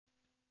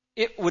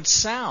It would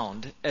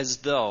sound as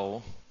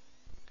though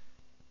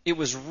it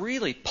was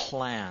really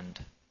planned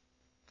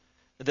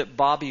that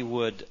Bobby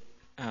would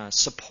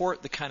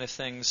support the kind of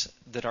things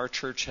that our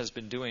church has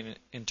been doing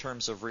in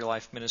terms of real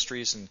life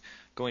ministries and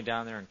going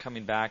down there and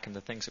coming back and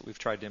the things that we've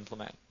tried to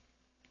implement.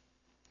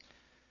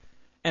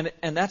 And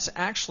that's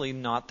actually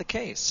not the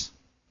case.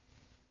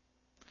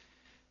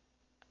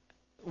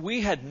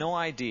 We had no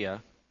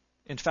idea.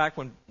 In fact,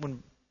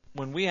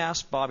 when we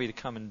asked Bobby to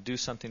come and do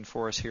something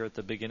for us here at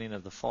the beginning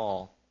of the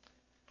fall,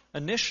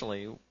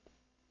 initially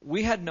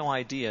we had no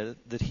idea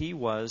that he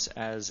was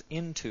as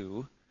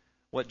into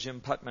what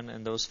Jim Putman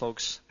and those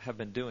folks have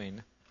been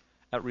doing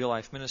at Real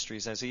Life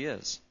Ministries as he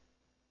is.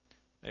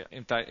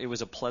 In fact, it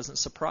was a pleasant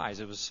surprise.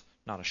 It was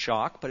not a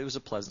shock, but it was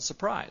a pleasant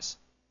surprise.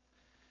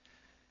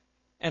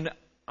 And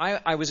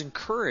I was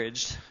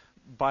encouraged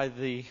by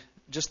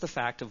just the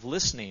fact of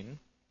listening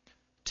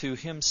to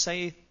him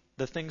say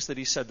the things that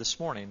he said this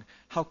morning,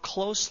 how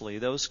closely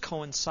those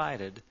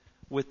coincided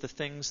with the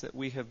things that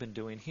we have been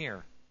doing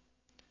here.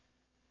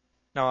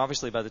 Now,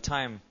 obviously, by the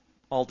time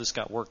all this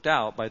got worked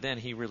out, by then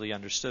he really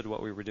understood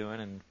what we were doing,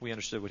 and we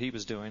understood what he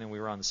was doing, and we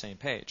were on the same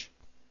page.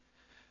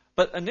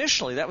 But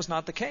initially, that was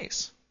not the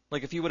case.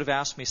 Like if you would have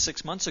asked me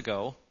 6 months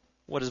ago,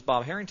 what does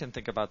Bob Harrington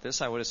think about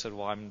this? I would have said,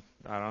 well,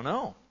 I don't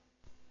know.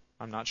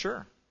 I'm not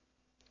sure.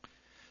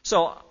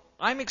 So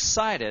I'm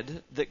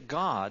excited that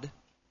God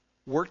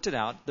worked it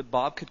out, that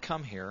Bob could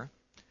come here,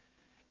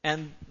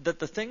 and that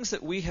the things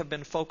that we have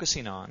been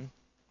focusing on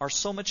are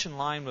so much in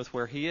line with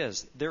where he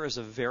is. There is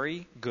a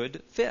very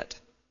good fit.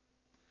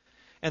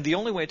 And the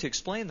only way to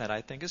explain that,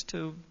 I think, is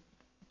to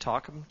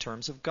talk in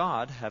terms of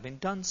God having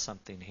done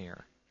something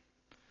here.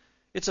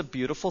 It's a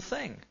beautiful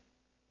thing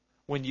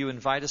when you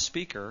invite a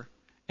speaker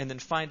and then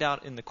find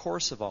out in the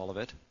course of all of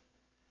it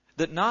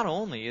that not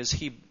only is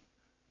he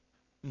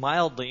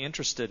mildly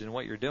interested in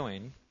what you're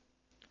doing,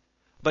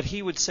 but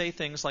he would say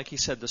things like he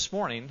said this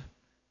morning,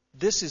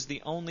 this is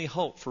the only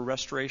hope for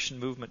Restoration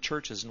Movement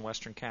churches in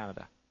Western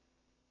Canada.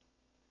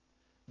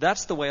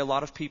 That's the way a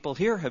lot of people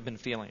here have been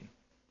feeling.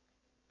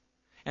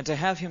 And to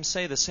have him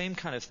say the same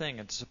kind of thing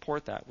and to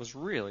support that was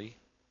really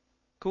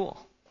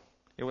cool.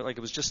 It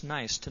was just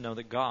nice to know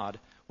that God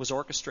was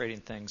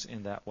orchestrating things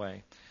in that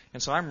way.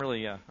 And so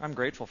I'm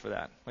grateful for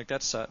that.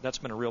 That's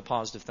been a real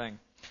positive thing.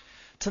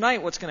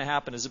 Tonight, what's going to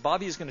happen is that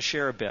Bobby is going to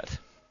share a bit.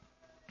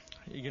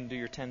 Are you going to do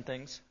your 10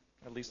 things?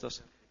 At least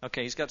those.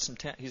 Okay, he's got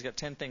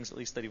 10 things at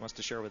least that he wants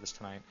to share with us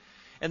tonight.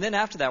 And then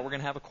after that, we're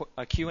going to have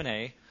a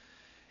Q&A,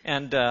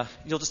 and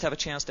you'll just have a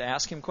chance to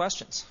ask him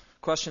questions.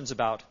 Questions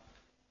about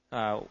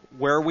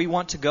where we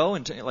want to go,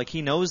 and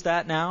he knows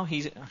that now.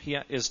 He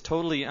is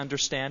totally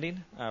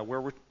understanding where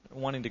we're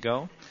wanting to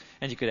go,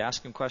 and you could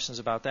ask him questions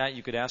about that.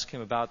 You could ask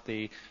him about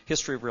the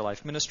history of Real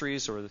Life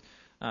Ministries or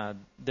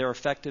their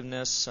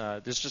effectiveness.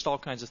 There's just all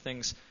kinds of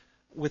things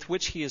with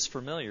which he is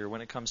familiar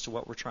when it comes to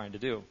what we're trying to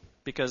do.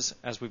 Because,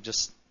 as we've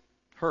just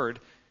heard,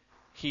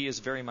 he is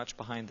very much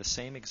behind the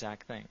same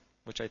exact thing,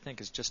 which I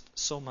think is just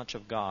so much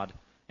of God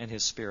and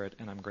His Spirit,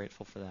 and I'm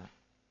grateful for that.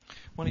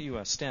 Why don't you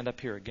stand up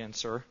here again,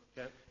 sir,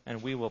 okay,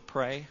 and we will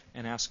pray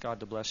and ask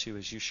God to bless you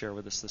as you share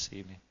with us this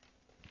evening.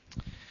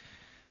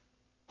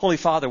 Holy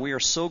Father, we are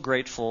so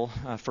grateful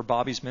for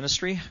Bobby's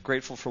ministry,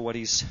 grateful for what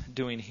he's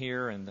doing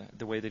here and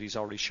the way that he's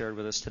already shared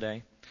with us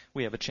today.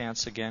 We have a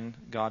chance again,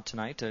 God,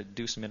 tonight to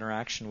do some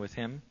interaction with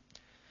him.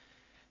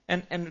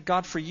 And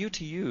God, for you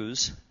to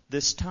use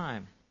this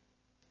time.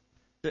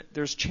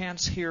 There's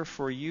chance here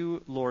for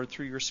you, Lord,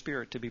 through your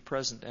Spirit to be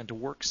present and to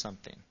work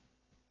something,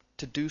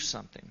 to do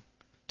something,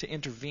 to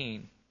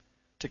intervene,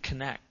 to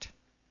connect.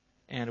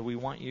 And we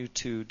want you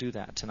to do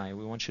that tonight.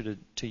 We want you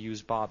to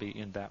use Bobby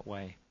in that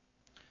way.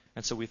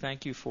 And so we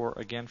thank you for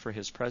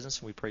his presence,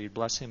 and we pray you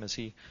bless him as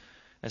he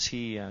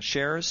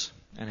shares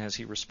and as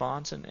he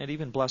responds, and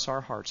even bless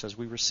our hearts as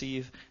we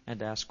receive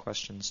and ask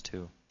questions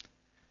too.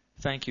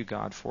 Thank you,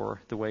 God, for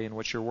the way in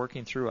which you're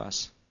working through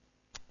us.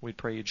 We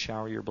pray you'd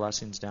shower your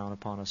blessings down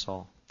upon us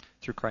all.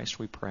 Through Christ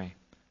we pray.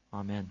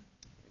 Amen.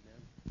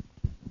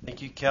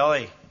 Thank you,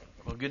 Kelly.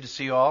 Well, good to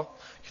see you all.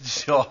 Good to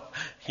see you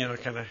all,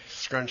 kind of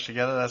scrunched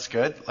together. That's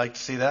good. Like to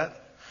see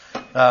that.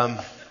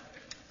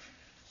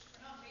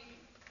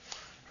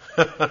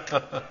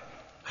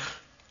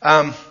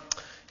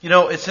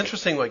 It's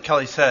interesting what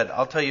Kelly said.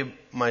 I'll tell you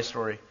my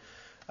story.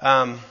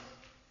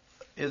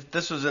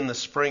 This was in the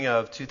spring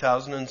of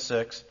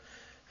 2006,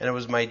 and it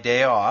was my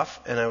day off,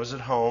 and I was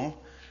at home,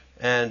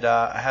 and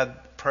I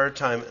had prayer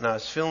time, and I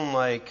was feeling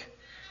like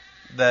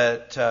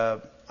that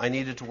I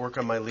needed to work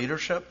on my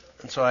leadership,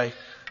 and so I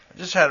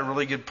just had a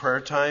really good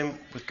prayer time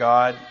with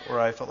God where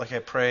I felt like I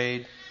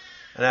prayed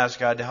and asked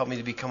God to help me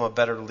to become a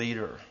better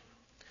leader.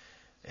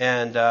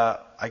 And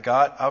I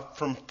got up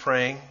from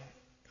praying.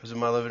 It was in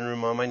my living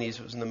room on my knees.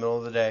 It was in the middle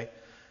of the day.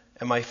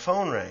 And my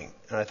phone rang.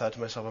 And I thought to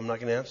myself, I'm not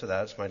going to answer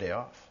that. It's my day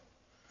off.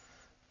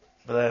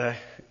 But then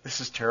this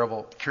is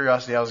terrible.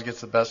 Curiosity always gets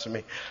the best of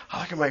me.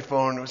 I look at my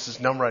phone. It was this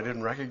number I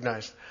didn't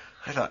recognize.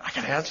 I thought, I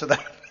got to answer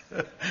that.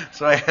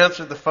 So I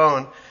answered the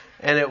phone.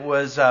 And it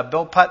was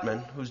Bill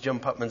Putman, who's Jim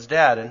Putman's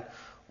dad. And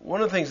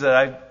one of the things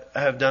that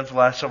have done for the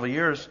last several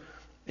years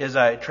is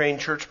I train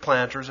church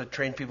planters. I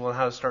train people on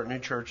how to start new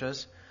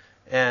churches.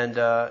 And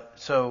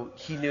so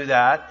he knew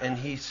that, and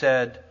he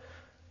said,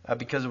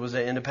 because it was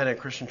an independent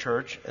Christian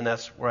church, and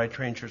that's where I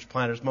train church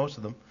planters, most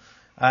of them,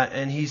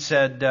 and he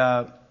said,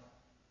 I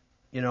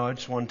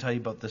just want to tell you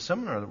about the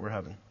seminar that we're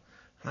having.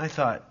 And I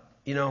thought,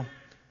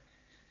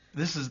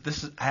 this is.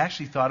 I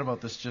actually thought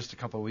about this just a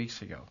couple of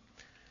weeks ago.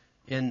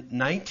 In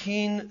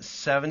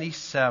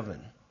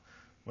 1977,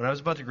 when I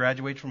was about to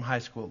graduate from high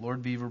school at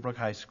Lord Beaverbrook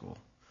High School,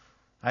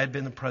 I had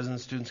been the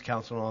president of Students'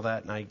 Council and all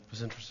that, and I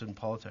was interested in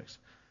politics.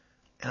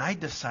 And I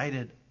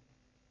decided,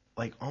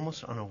 like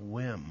almost on a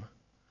whim,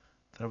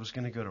 that I was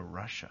going to go to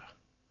Russia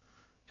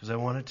because I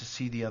wanted to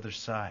see the other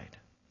side.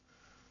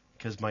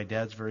 Because my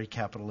dad's very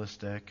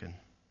capitalistic, and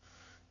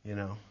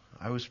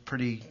I was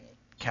pretty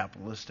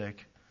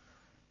capitalistic.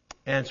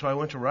 And so I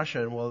went to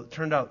Russia, and it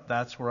turned out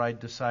that's where I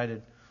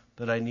decided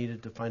that I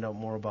needed to find out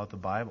more about the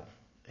Bible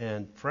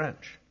and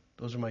French.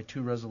 Those are my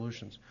two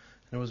resolutions.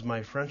 And it was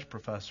my French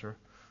professor,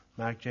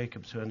 Mac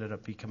Jacobs, who ended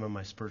up becoming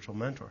my spiritual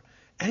mentor.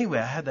 Anyway,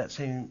 I had that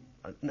same,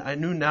 I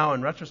knew now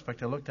in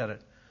retrospect, I looked at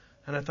it,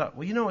 and I thought,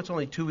 it's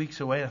only 2 weeks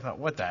away. I thought,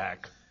 what the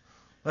heck?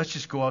 Let's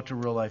just go out to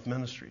Real Life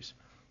Ministries.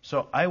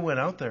 So I went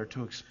out there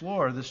to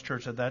explore. This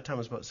church at that time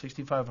was about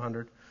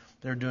 6,500.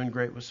 They were doing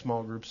great with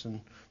small groups,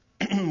 and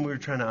we were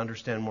trying to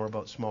understand more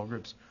about small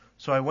groups.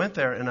 So I went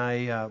there, and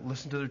I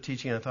listened to their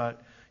teaching, and I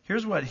thought,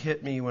 here's what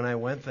hit me when I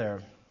went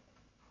there.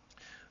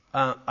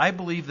 I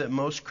believe that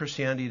most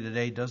Christianity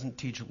today doesn't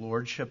teach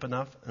lordship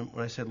enough. And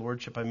when I say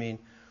lordship, I mean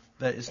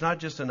that it's not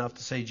just enough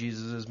to say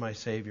Jesus is my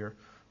Savior,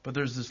 but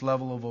there's this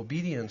level of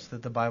obedience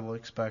that the Bible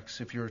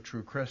expects if you're a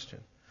true Christian.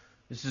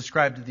 It's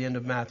described at the end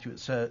of Matthew. It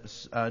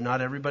says,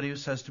 not everybody who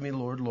says to me,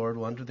 Lord, Lord,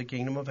 will enter the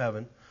kingdom of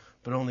heaven,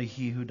 but only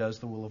he who does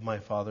the will of my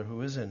Father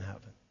who is in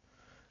heaven.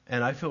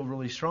 And I feel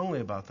really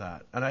strongly about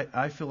that. And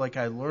I feel like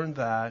I learned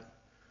that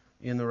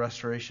in the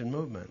Restoration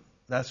movement.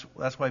 That's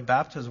why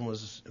baptism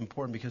was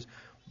important, because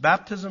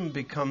baptism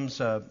becomes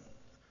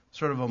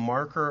sort of a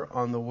marker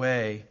on the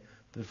way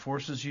that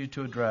forces you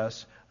to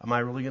address, am I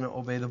really going to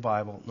obey the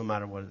Bible no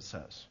matter what it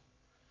says?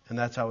 And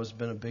that's always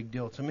been a big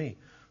deal to me.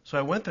 So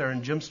I went there,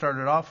 and Jim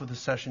started off with a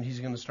session he's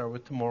going to start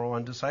with tomorrow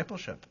on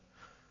discipleship.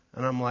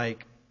 And I'm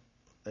like,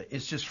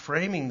 it's just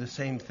framing the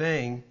same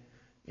thing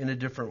in a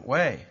different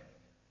way.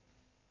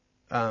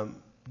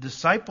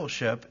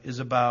 Discipleship is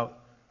about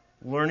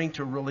learning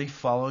to really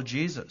follow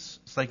Jesus.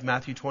 It's like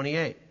Matthew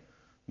 28.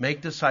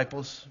 Make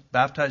disciples,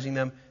 baptizing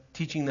them,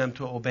 teaching them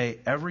to obey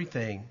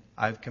everything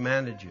I've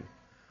commanded you.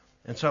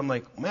 And so I'm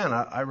like, man,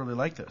 I really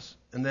like this.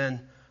 And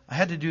then I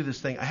had to do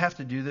this thing. I have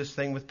to do this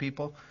thing with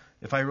people.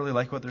 If I really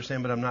like what they're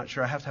saying, but I'm not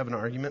sure, I have to have an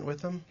argument with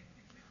them.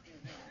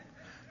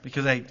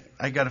 Because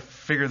I got to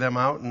figure them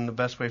out, and the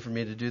best way for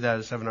me to do that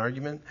is have an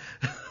argument.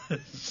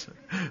 So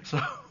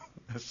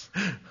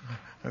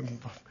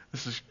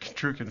this is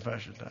true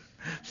confession time.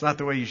 It's not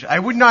the way you should. I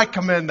would not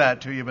commend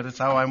that to you, but it's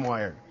how I'm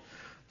wired.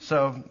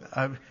 So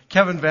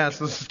Kevin Vance,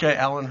 this guy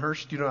Alan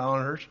Hirsch. Do you know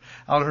Alan Hirsch?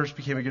 Alan Hirsch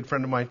became a good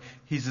friend of mine.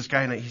 He's this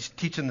guy, and he's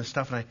teaching this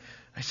stuff, and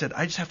I said,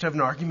 I just have to have an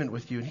argument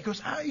with you. And he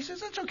goes, he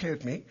says, that's okay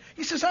with me.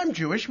 He says, I'm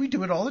Jewish. We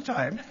do it all the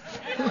time.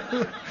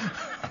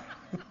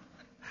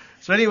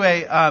 So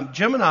anyway,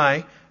 Jim and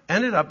I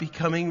ended up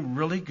becoming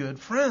really good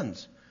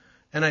friends.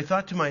 And I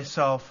thought to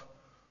myself,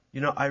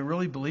 I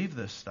really believe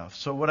this stuff.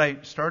 So what I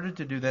started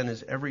to do then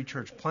is every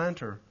church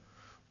planter,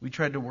 we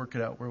tried to work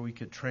it out where we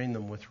could train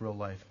them with Real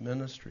Life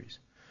Ministries.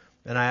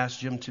 And I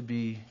asked Jim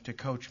to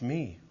coach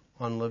me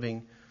on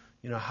living,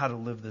 how to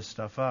live this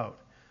stuff out.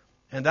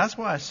 And that's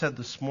why I said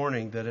this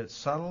morning that it's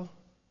subtle,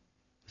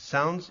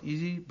 sounds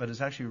easy, but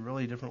it's actually a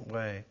really different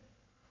way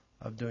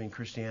of doing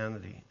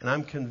Christianity. And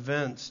I'm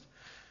convinced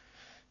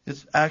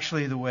it's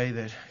actually the way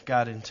that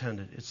God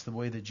intended. It's the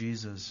way that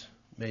Jesus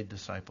made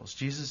disciples.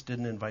 Jesus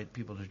didn't invite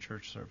people to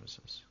church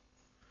services.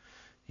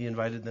 He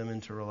invited them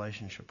into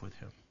relationship with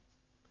him.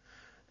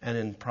 And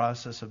in the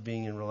process of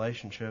being in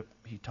relationship,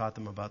 he taught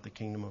them about the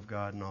kingdom of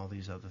God and all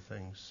these other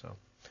things. So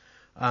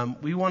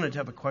we wanted to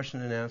have a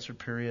question and answer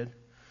period.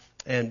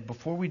 And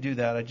before we do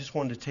that, I just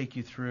wanted to take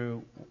you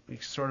through,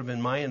 sort of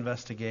in my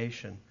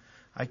investigation,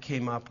 I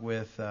came up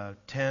with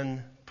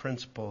 10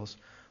 principles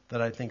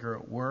that I think are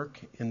at work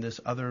in this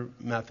other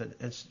method.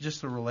 It's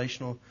just the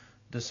relational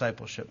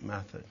discipleship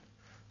method.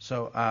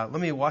 So let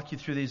me walk you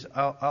through these.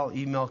 I'll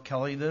email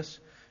Kelly this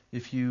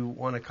if you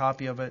want a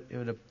copy of it.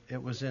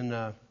 It was in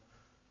the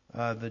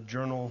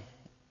journal.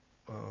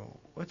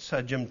 What's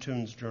Jim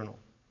Toon's journal?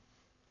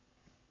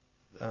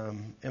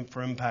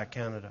 For Impact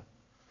Canada.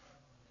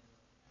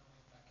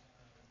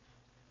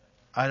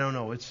 I don't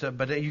know.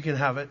 But you can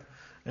have it,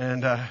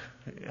 and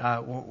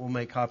we'll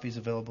make copies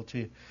available to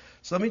you.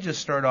 So let me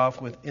just start off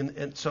with,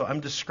 so I'm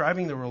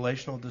describing the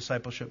relational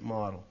discipleship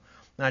model.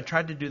 And I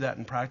tried to do that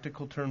in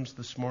practical terms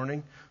this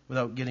morning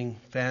without getting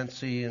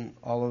fancy and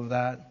all of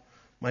that.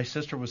 My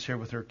sister was here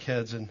with her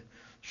kids, and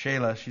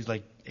Shayla, she's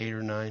like 8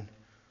 or 9.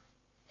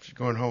 She's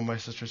going home. My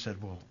sister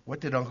said, well, what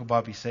did Uncle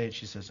Bobby say? And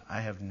she says,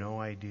 I have no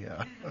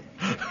idea.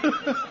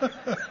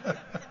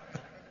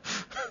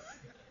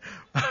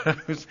 I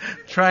was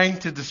trying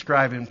to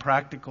describe in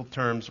practical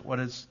terms what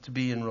it's to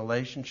be in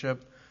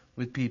relationship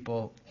with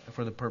people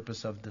for the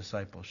purpose of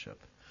discipleship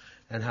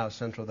and how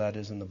central that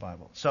is in the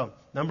Bible. So,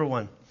 number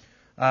one,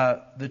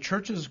 the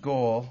church's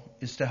goal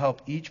is to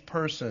help each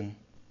person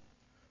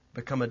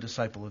become a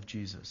disciple of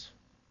Jesus.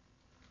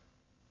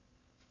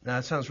 Now,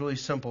 that sounds really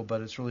simple,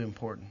 but it's really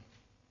important.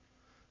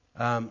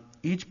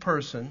 Each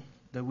person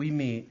that we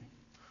meet,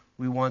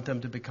 we want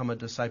them to become a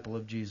disciple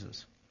of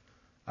Jesus.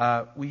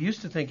 We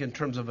used to think in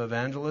terms of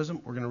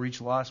evangelism, we're going to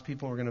reach lost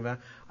people. I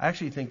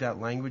actually think that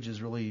language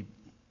is really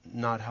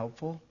not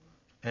helpful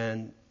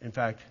and, in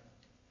fact,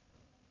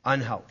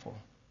 unhelpful.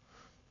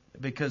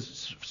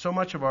 Because so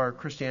much of our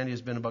Christianity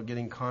has been about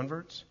getting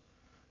converts,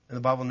 and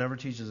the Bible never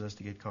teaches us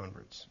to get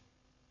converts.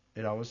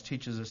 It always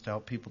teaches us to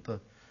help people to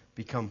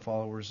become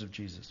followers of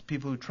Jesus.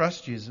 People who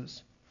trust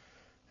Jesus,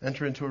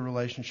 enter into a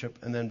relationship,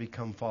 and then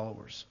become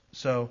followers.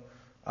 So,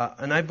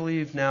 and I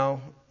believe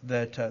now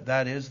that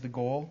that is the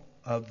goal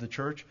of the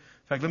church.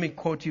 In fact, let me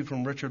quote to you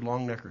from Richard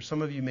Longnecker.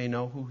 Some of you may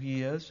know who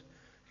he is.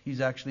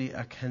 He's actually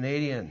a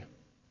Canadian,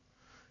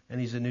 and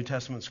he's a New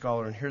Testament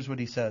scholar. And here's what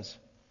he says.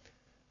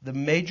 The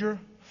major,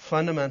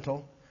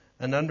 fundamental,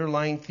 and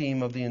underlying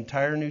theme of the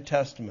entire New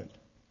Testament.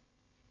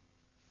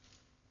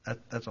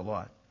 That's a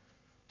lot.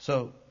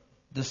 So,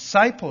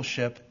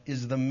 discipleship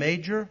is the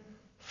major,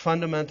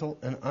 fundamental,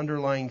 and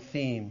underlying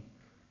theme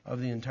of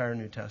the entire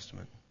New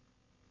Testament.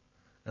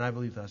 And I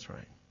believe that's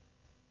right.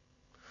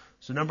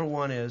 So number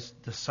one is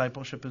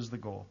discipleship is the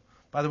goal.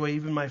 By the way,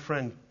 even my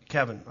friend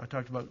Kevin, I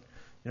talked about,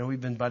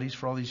 we've been buddies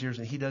for all these years,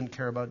 and he doesn't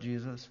care about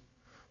Jesus.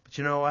 But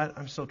you know what?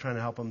 I'm still trying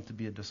to help him to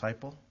be a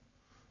disciple.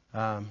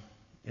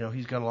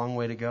 He's got a long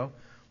way to go.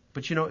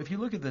 But if you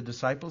look at the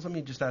disciples, let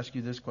me just ask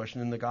you this question.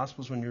 In the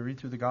Gospels, when you read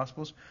through the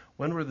Gospels,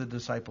 when were the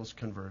disciples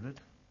converted?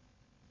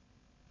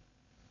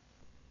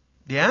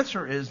 The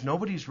answer is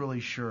nobody's really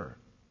sure.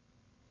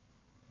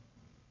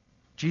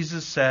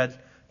 Jesus said,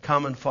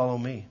 "Come and follow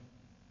me."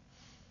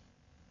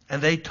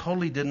 And they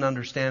totally didn't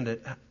understand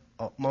it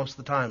most of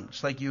the time,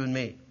 just like you and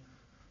me.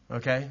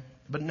 Okay?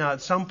 But now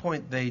at some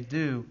point they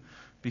do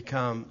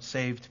become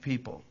saved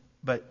people.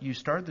 But you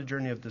start the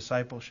journey of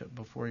discipleship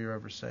before you're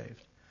ever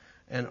saved.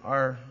 And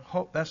our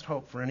best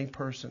hope for any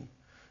person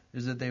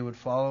is that they would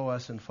follow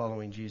us in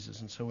following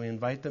Jesus. And so we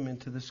invite them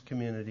into this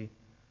community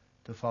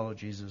to follow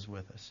Jesus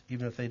with us.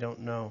 Even if they don't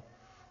know,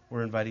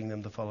 we're inviting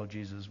them to follow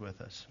Jesus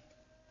with us.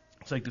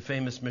 It's like the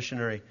famous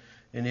missionary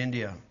in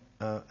India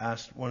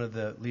asked one of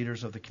the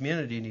leaders of the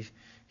community, and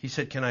he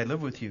said, "Can I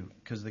live with you?"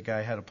 Because the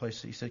guy had a place.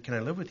 He said, "Can I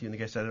live with you?" And the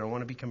guy said, "I don't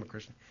want to become a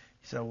Christian."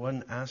 He said, "I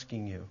wasn't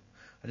asking you.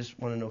 I just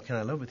want to know, can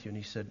I live with you?" And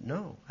he said,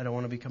 "No, I don't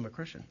want to become a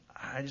Christian.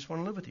 I just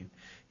want to live with you."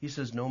 He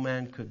says, "No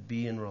man could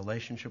be in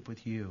relationship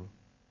with you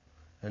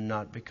and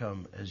not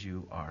become as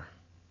you are."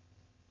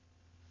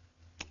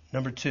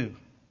 Number two,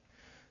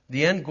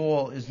 the end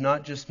goal is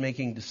not just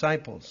making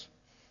disciples,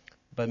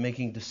 but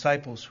making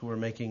disciples who are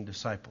making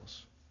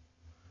disciples.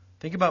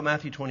 Think about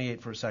Matthew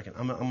 28 for a second.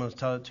 I'm going to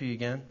tell it to you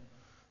again.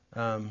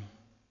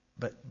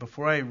 But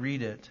before I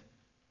read it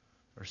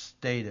or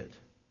state it,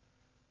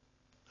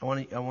 I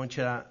want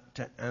you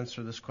to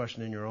answer this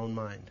question in your own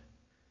mind.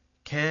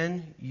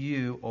 Can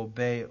you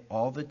obey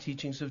all the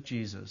teachings of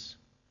Jesus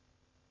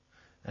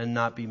and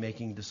not be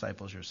making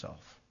disciples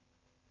yourself?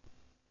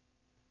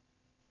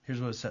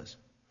 Here's what it says.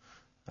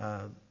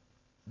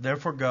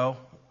 Therefore go.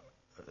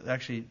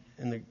 Actually,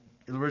 in the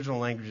original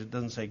language, it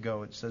doesn't say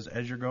go. It says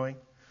as you're going.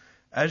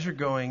 As you're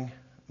going,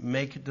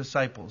 make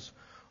disciples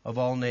of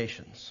all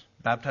nations,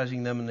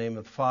 baptizing them in the name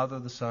of the Father,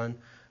 the Son,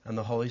 and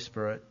the Holy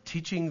Spirit,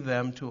 teaching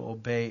them to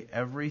obey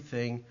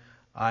everything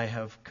I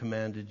have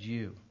commanded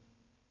you.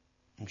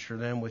 And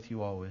surely I am with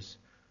you always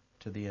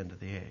to the end of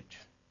the age.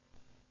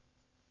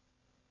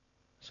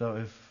 So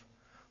if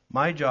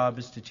my job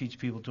is to teach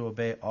people to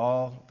obey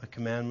all the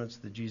commandments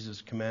that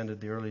Jesus commanded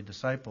the early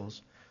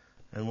disciples,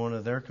 and one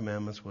of their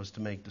commandments was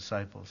to make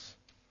disciples,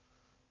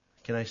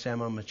 can I say I'm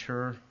a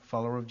mature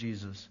follower of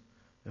Jesus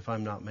if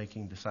I'm not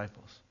making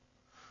disciples?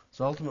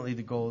 So ultimately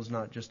the goal is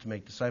not just to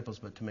make disciples,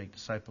 but to make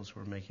disciples who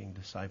are making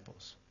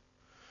disciples.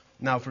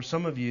 Now for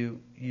some of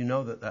you, you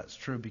know that that's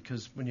true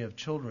because when you have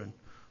children,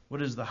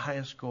 what is the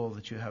highest goal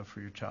that you have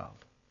for your child?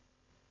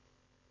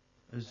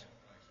 Is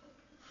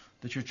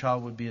that your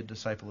child would be a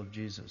disciple of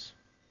Jesus.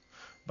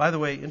 By the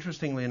way,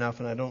 interestingly enough,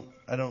 and I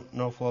don't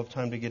know if we'll have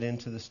time to get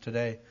into this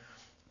today,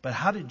 but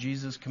how did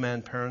Jesus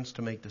command parents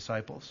to make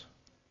disciples?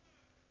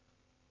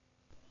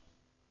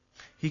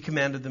 He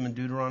commanded them in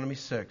Deuteronomy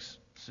 6.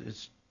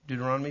 It's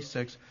Deuteronomy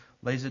 6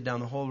 lays it down.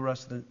 The whole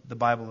rest of the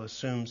Bible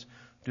assumes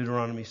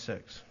Deuteronomy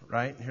 6,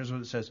 right? And here's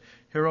what it says.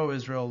 Hear, O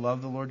Israel,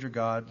 love the Lord your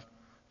God.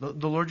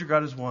 The Lord your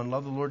God is one.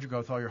 Love the Lord your God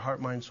with all your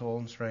heart, mind, soul,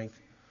 and strength.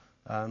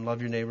 And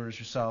love your neighbor as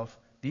yourself.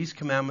 These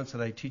commandments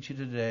that I teach you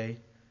today,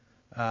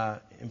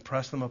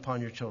 impress them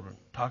upon your children.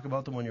 Talk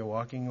about them when you're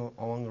walking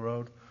along the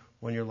road,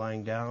 when you're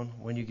lying down,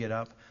 when you get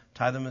up.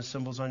 Tie them as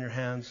symbols on your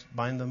hands.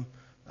 Bind them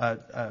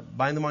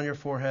on your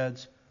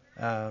foreheads.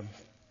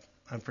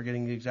 I'm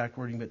forgetting the exact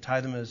wording, but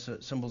tie them as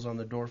symbols on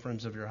the door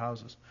frames of your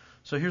houses.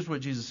 So here's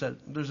what Jesus said.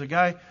 There's a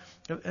guy,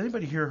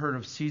 anybody here heard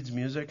of Seeds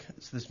Music?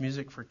 It's this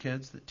music for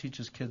kids that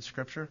teaches kids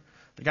scripture.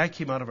 The guy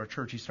came out of our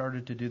church. He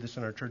started to do this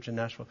in our church in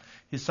Nashville.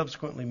 He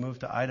subsequently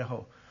moved to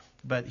Idaho.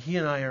 But he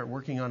and I are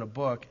working on a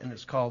book, and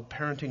it's called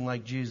Parenting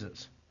Like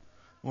Jesus.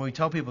 When we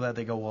tell people that,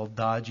 they go,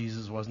 well,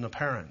 Jesus wasn't a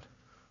parent.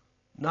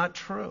 Not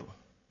true.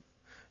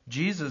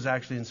 Jesus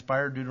actually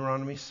inspired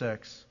Deuteronomy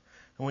 6.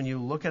 And when you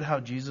look at how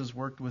Jesus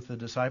worked with the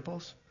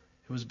disciples,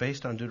 it was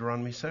based on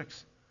Deuteronomy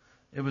 6.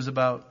 It was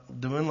about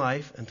doing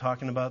life and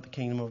talking about the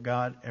kingdom of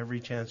God every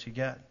chance you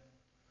get.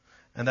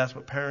 And that's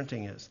what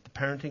parenting is. The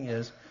parenting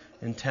is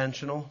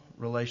intentional,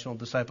 relational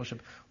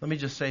discipleship. Let me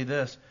just say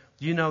this.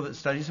 Do you know that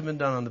studies have been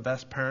done on the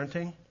best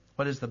parenting?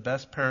 What is the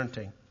best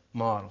parenting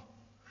model?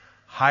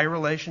 High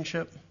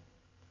relationship,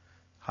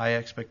 high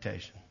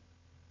expectation.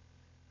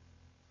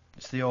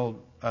 It's the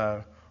old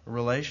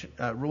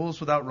rules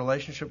without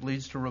relationship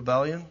leads to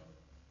rebellion,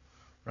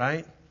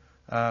 right?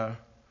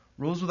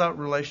 Rules without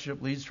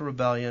relationship leads to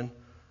rebellion.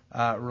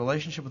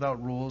 Relationship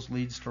without rules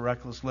leads to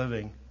reckless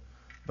living.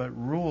 But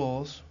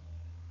rules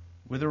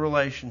with a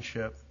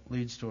relationship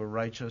leads to a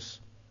righteous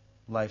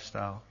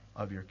lifestyle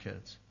of your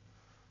kids.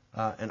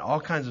 And all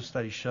kinds of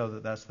studies show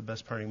that that's the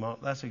best parenting model.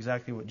 That's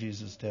exactly what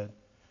Jesus did.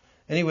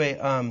 Anyway,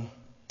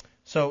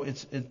 so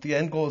the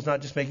end goal is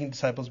not just making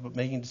disciples, but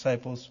making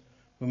disciples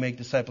who make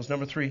disciples.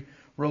 Number 3,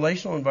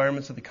 relational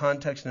environments are the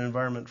context and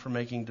environment for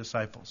making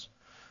disciples.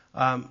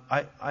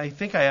 I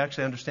think I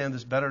actually understand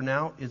this better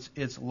now.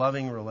 It's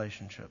loving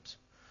relationships.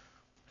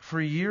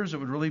 For years, it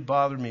would really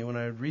bother me when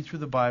I would read through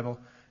the Bible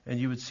and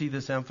you would see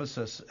this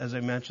emphasis, as I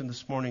mentioned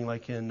this morning,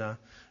 like in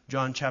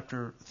John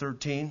chapter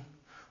 13.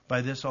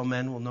 By this all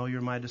men will know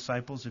you're my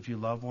disciples if you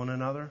love one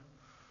another.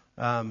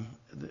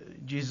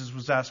 Jesus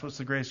was asked, what's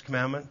the greatest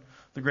commandment?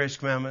 The greatest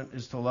commandment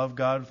is to love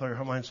God with all your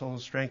heart, mind, soul,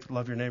 and strength.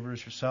 Love your neighbor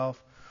as yourself.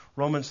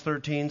 Romans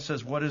 13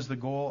 says, what is the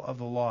goal of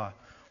the law?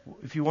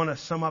 If you want to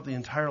sum up the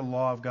entire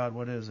law of God,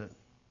 what is it?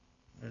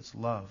 It's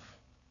love.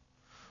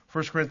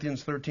 1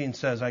 Corinthians 13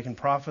 says, I can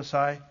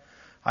prophesy,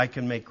 I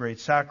can make great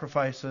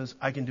sacrifices,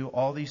 I can do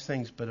all these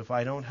things, but if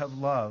I don't have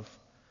love,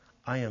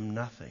 I am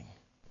nothing.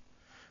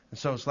 And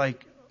so it's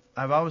like,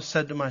 I've always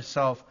said to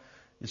myself,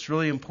 it's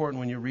really important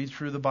when you read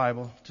through the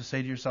Bible to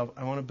say to yourself,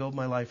 I want to build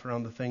my life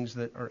around the things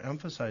that are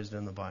emphasized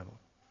in the Bible.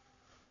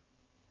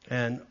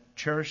 And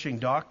cherishing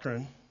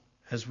doctrine,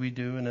 as we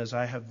do and as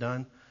I have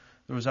done,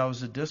 there was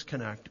always a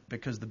disconnect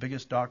because the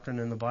biggest doctrine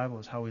in the Bible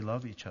is how we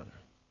love each other.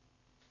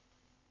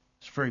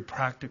 It's very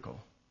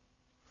practical.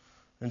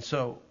 And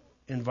so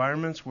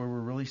environments where we're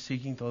really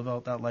seeking to live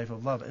out that life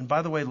of love. And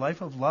by the way,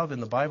 life of love in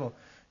the Bible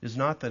is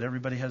not that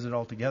everybody has it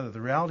all together. The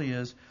reality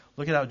is,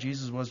 look at how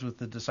Jesus was with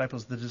the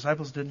disciples. The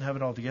disciples didn't have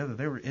it all together.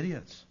 They were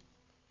idiots.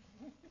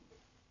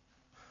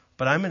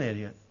 But I'm an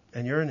idiot,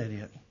 and you're an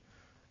idiot.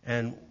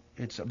 And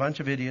it's a bunch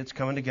of idiots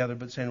coming together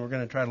but saying we're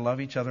going to try to love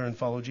each other and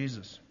follow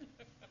Jesus.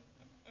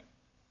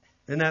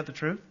 Isn't that the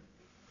truth?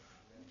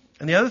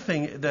 And the other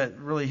thing that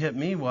really hit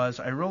me was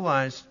I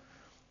realized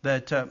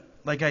that,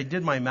 like I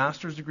did my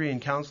master's degree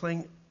in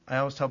counseling, I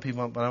always tell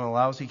people, but I'm a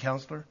lousy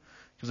counselor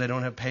because I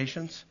don't have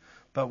patience.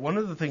 But one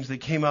of the things that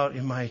came out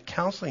in my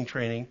counseling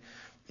training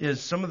is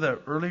some of the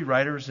early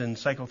writers in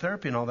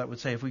psychotherapy and all that would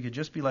say, if we could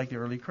just be like the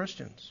early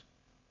Christians.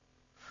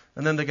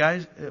 And then the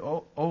guys,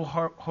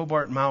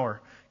 Hobart Maurer,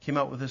 came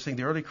out with this thing.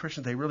 The early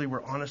Christians, they really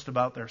were honest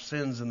about their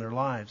sins and their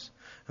lives.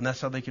 And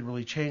that's how they could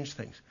really change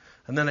things.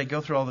 And then I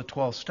go through all the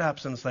 12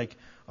 steps, and it's like,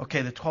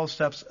 okay, the 12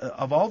 steps,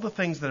 of all the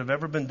things that have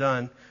ever been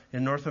done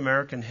in North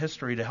American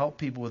history to help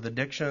people with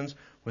addictions,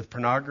 with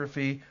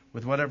pornography,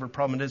 with whatever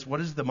problem it is,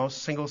 what is the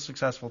most single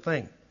successful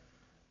thing?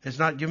 It's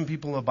not giving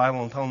people a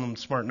Bible and telling them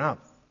to smarten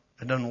up.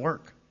 It doesn't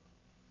work.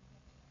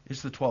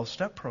 It's the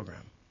 12-step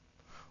program.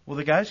 Well,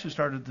 the guys who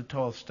started the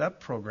 12-step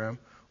program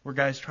were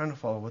guys trying to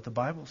follow what the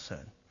Bible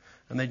said.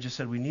 And they just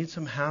said, we need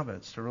some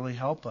habits to really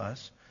help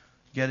us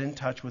get in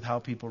touch with how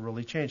people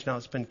really change. Now,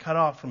 it's been cut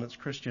off from its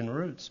Christian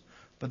roots,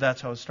 but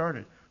that's how it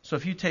started. So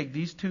if you take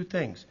these two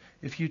things,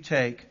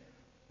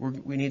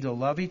 we need to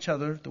love each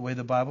other the way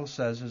the Bible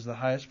says is the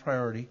highest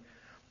priority,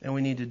 and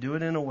we need to do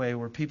it in a way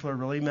where people are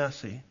really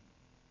messy,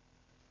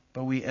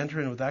 but we enter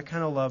in with that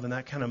kind of love and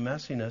that kind of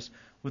messiness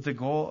with the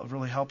goal of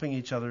really helping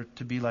each other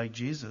to be like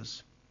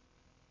Jesus.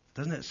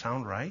 Doesn't it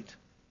sound right?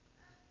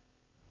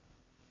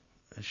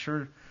 It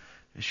sure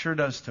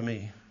does to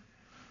me.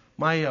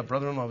 My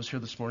brother-in-law was here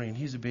this morning, and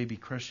he's a baby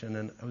Christian,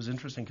 and it was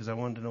interesting because I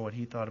wanted to know what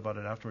he thought about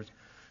it afterwards,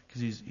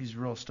 because he's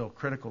real still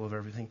critical of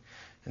everything.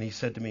 And he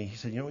said to me,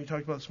 you know what you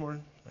talked about this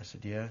morning? I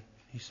said, yeah.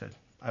 He said,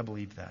 I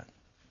believe that.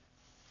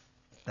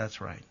 That's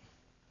right.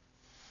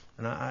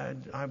 And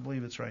I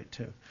believe it's right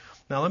too.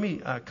 Now let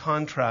me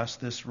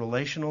contrast this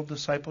relational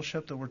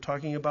discipleship that we're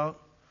talking about.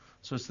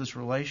 So it's this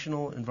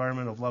relational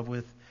environment of love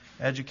with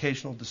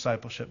educational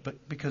discipleship.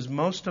 But because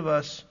most of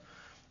us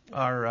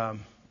are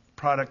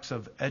products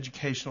of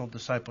educational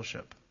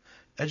discipleship.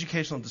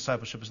 Educational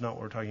discipleship is not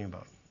what we're talking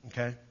about.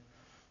 Okay?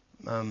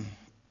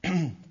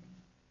 In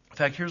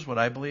fact, here's what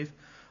I believe.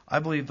 I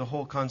believe the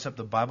whole concept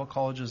of Bible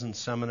colleges and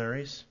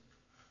seminaries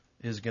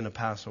is going to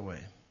pass away.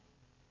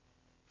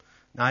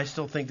 Now, I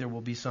still think there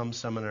will be some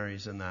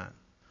seminaries in that.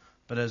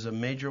 But as a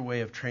major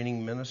way of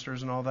training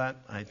ministers and all that,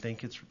 I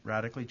think it's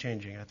radically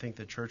changing. I think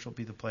the church will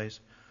be the place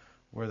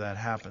where that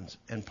happens.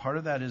 And part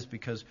of that is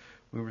because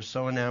we were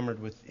so enamored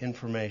with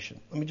information.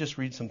 Let me just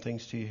read some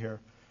things to you here.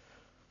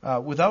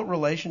 Without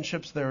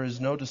relationships, there is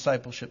no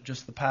discipleship,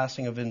 just the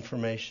passing of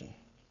information.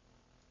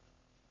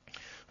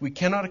 We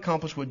cannot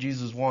accomplish what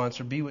Jesus wants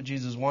or be what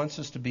Jesus wants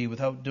us to be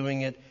without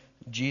doing it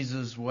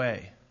Jesus'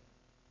 way,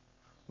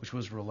 which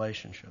was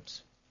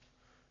relationships.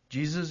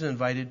 Jesus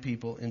invited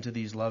people into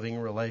these loving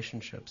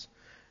relationships.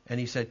 And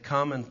he said,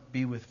 come and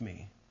be with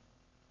me.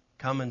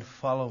 Come and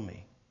follow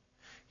me.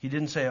 He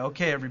didn't say,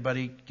 okay,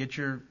 everybody, get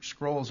your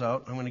scrolls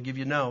out. I'm going to give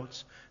you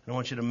notes. And I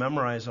want you to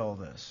memorize all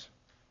this.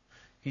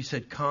 He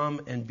said,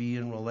 come and be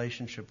in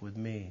relationship with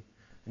me.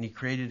 And he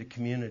created a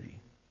community.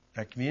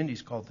 That community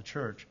is called the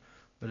church.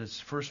 But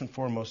it's first and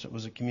foremost, it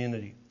was a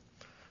community.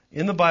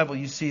 In the Bible,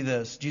 you see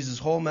this. Jesus'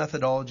 whole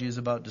methodology is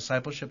about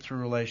discipleship through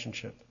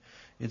relationship.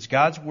 It's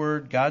God's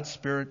Word, God's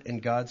Spirit, and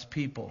God's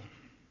people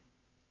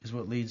is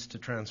what leads to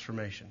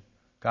transformation.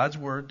 God's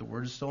Word, the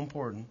Word is still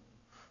important,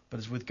 but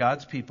it's with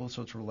God's people,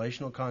 so it's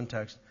relational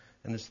context,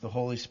 and it's the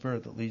Holy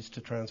Spirit that leads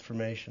to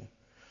transformation.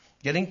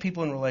 Getting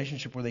people in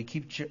relationship where they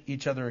keep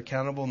each other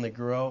accountable and they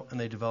grow and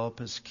they develop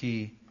is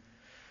key.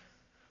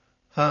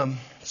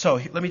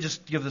 So let me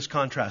just give this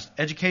contrast.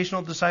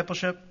 Educational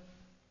discipleship,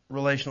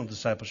 relational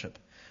discipleship.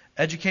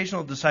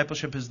 Educational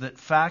discipleship is that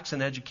facts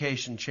and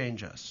education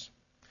change us.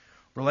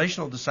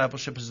 Relational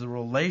discipleship is the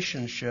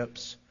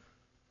relationships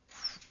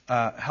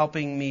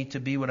helping me to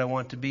be what I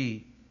want to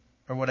be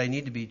or what I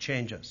need to be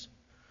change us.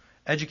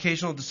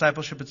 Educational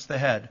discipleship, it's the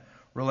head.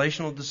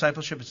 Relational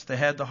discipleship, it's the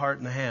head, the heart,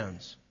 and the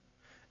hands.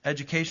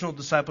 Educational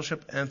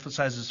discipleship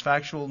emphasizes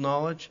factual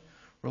knowledge.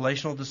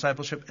 Relational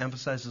discipleship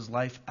emphasizes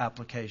life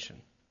application.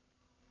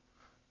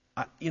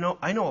 I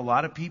know a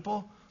lot of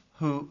people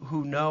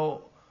who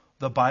know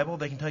the Bible.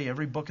 They can tell you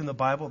every book in the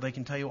Bible. They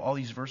can tell you all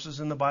these verses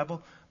in the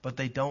Bible, but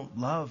they don't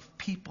love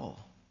people.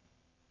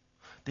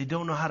 They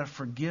don't know how to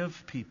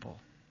forgive people.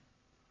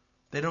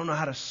 They don't know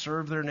how to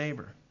serve their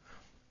neighbor.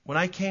 When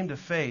I came to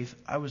faith,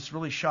 I was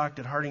really shocked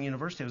at Harding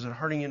University. I was at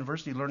Harding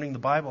University learning the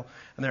Bible,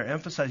 and they're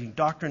emphasizing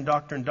doctrine,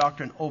 doctrine,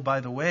 doctrine. Oh, by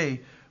the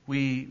way,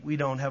 we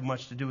don't have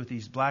much to do with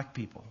these black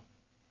people.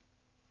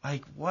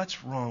 Like,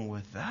 what's wrong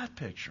with that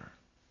picture?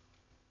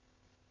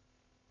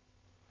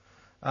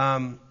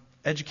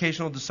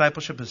 Educational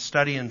discipleship is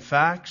study and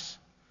facts.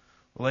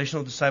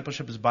 Relational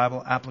discipleship is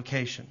Bible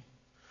application.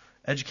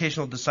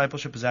 Educational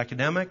discipleship is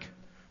academic.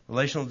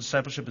 Relational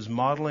discipleship is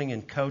modeling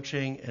and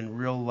coaching in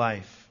real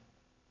life.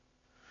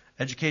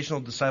 Educational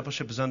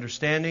discipleship is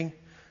understanding.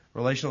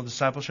 Relational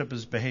discipleship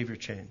is behavior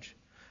change.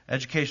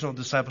 Educational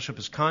discipleship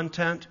is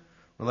content.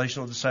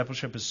 Relational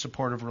discipleship is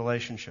supportive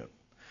relationship.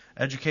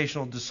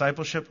 Educational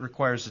discipleship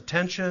requires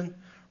attention.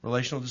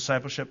 Relational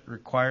discipleship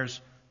requires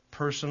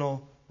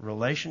personal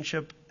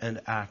relationship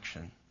and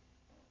action.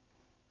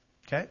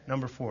 Okay,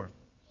 number 4.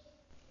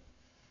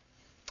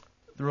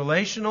 The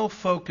relational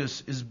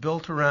focus is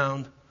built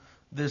around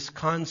this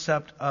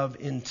concept of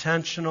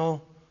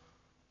intentional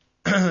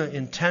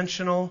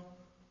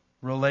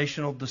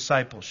relational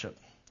discipleship.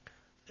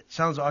 It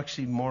sounds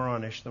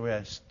oxymoronish the way I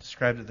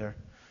described it there.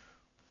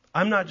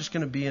 I'm not just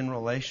going to be in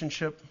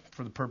relationship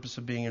for the purpose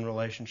of being in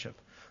relationship.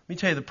 Let me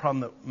tell you the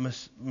problem,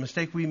 that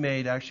mistake we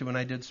made actually when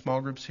I did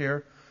small groups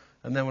here,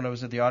 and then when I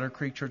was at the Otter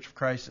Creek Church of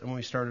Christ, and when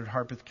we started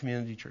Harpeth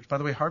Community Church. By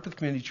the way, Harpeth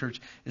Community Church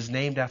is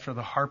named after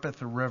the Harpeth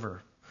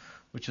River,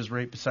 which is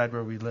right beside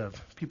where we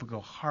live. People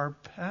go,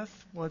 Harpeth?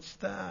 What's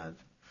that?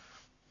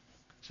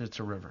 So it's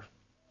a river.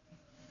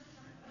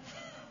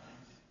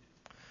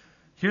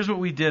 Here's what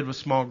we did with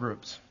small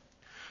groups.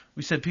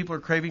 We said people are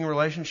craving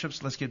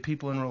relationships. Let's get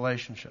people in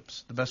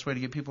relationships. The best way to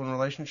get people in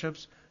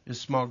relationships is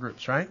small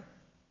groups, right?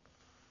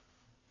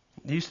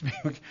 It used to be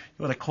you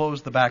want to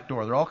close the back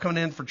door. They're all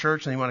coming in for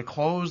church and you want to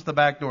close the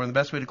back door. And the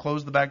best way to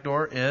close the back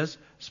door is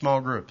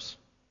small groups.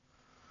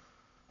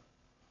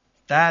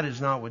 That is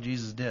not what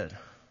Jesus did.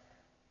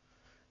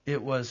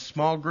 It was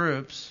small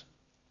groups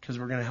because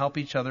we're going to help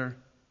each other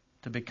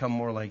to become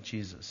more like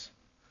Jesus.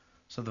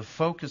 So the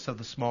focus of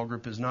the small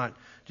group is not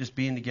just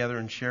being together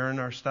and sharing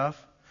our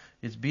stuff.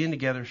 It's being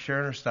together,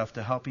 sharing our stuff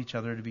to help each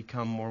other to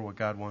become more what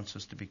God wants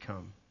us to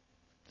become.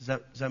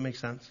 Does that make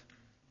sense?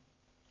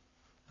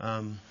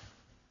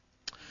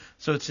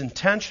 So it's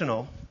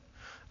intentional.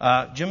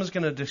 Jim is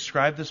going to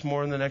describe this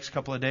more in the next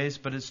couple of days,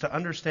 but it's to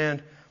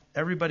understand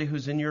everybody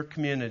who's in your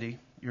community,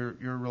 your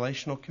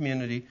relational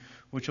community,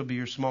 which will be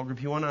your small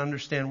group. You want to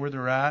understand where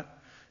they're at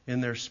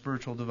in their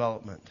spiritual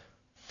development.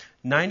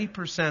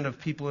 90% of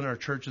people in our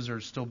churches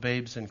are still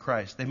babes in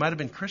Christ. They might have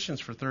been Christians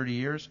for 30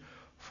 years,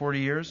 40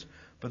 years,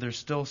 but they're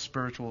still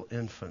spiritual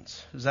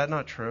infants. Is that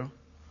not true?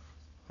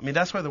 I mean,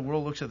 that's why the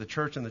world looks at the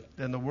church, and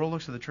the world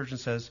looks at the church and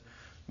says,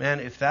 man,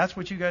 if that's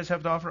what you guys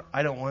have to offer,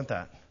 I don't want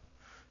that.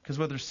 Because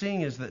what they're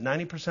seeing is that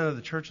 90% of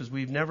the churches,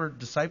 we've never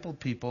discipled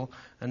people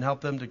and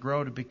helped them to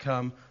grow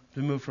to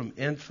move from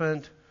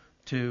infant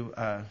to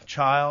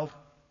child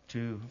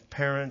to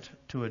parent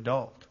to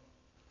adult.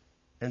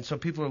 And so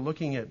people are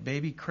looking at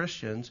baby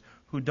Christians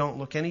who don't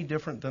look any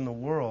different than the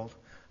world,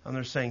 and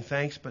they're saying,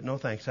 thanks, but no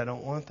thanks, I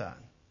don't want that.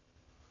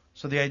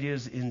 So the idea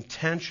is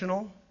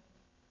intentional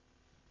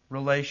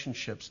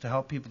relationships to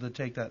help people to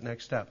take that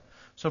next step.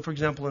 So, for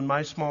example, in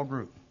my small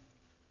group,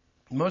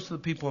 most of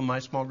the people in my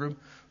small group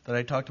that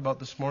I talked about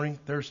this morning,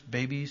 they're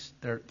babies,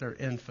 they're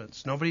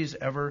infants. Nobody's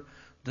ever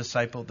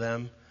discipled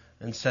them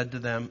and said to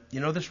them, you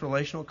know this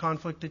relational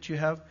conflict that you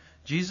have?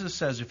 Jesus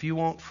says if you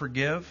won't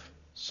forgive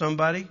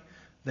somebody,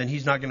 then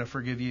he's not going to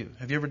forgive you.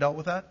 Have you ever dealt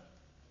with that?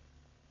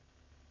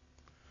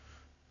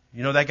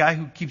 You know that guy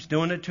who keeps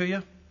doing it to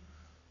you?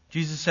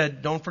 Jesus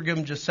said, don't forgive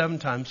him just 7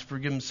 times,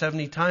 forgive him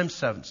 70 times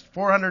 7,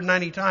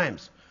 490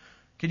 times.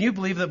 Can you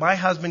believe that my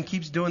husband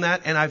keeps doing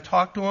that, and I've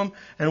talked to him,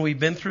 and we've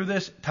been through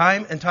this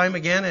time and time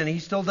again, and he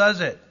still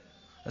does it?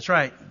 That's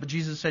right. But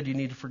Jesus said you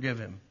need to forgive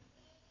him.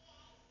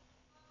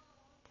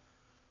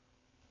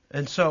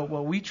 And so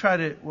what we're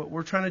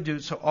trying to do,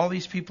 so all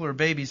these people are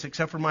babies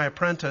except for my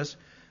apprentice,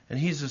 and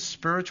he's a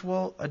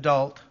spiritual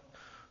adult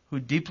who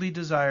deeply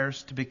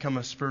desires to become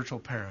a spiritual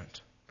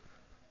parent.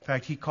 In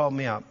fact, he called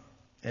me up,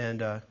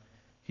 and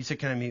he said,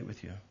 can I meet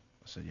with you?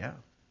 I said, yeah.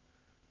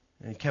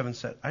 And Kevin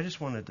said, I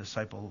just want to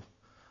disciple,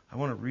 I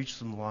want to reach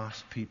some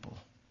lost people.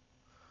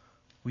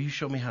 Will you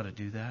show me how to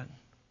do that?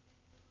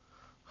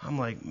 I'm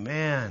like,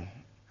 man,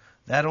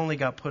 that only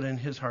got put in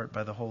his heart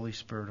by the Holy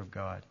Spirit of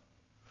God.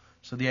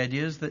 So the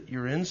idea is that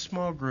you're in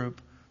small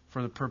group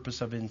for the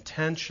purpose of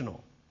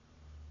intentional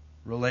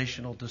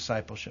relational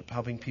discipleship,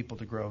 helping people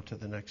to grow to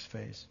the next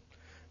phase.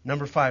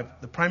 Number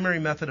 5, the primary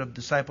method of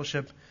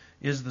discipleship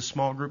is the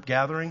small group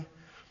gathering.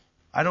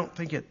 I don't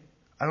think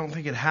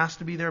it has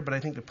to be there, but I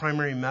think the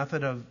primary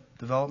method of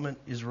development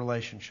is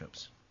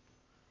relationships.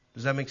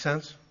 Does that make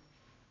sense?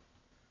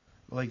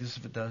 Like this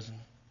if it doesn't.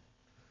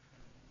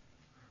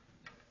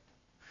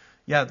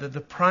 Yeah,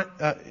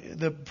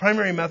 the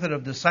primary method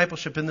of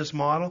discipleship in this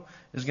model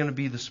is going to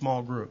be the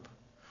small group.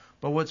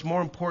 But what's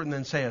more important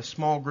than, say, a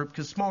small group,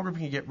 because small group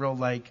can get real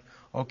like,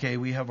 okay,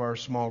 we have our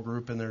small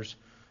group and there's,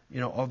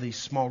 all these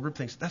small group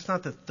things. That's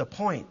not the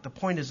point. The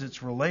point is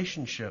it's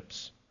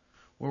relationships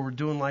where we're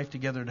doing life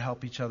together to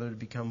help each other to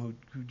become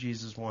who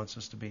Jesus wants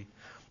us to be.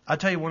 I'll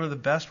tell you one of the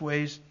best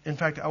ways. In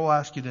fact, I will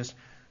ask you this.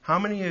 How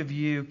many of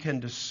you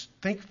can just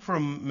think for a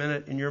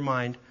minute in your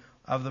mind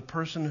of the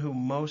person who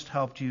most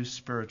helped you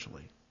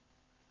spiritually?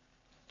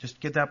 Just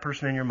get that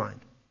person in your mind.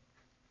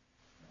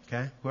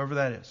 Okay? Whoever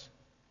that is.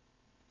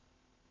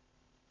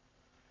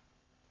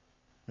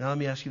 Now let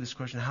me ask you this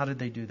question. How did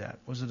they do that?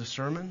 Was it a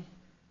sermon?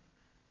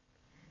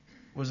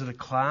 Was it a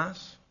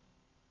class?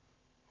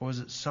 Or was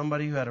it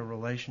somebody who had a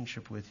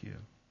relationship with you?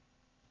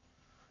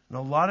 And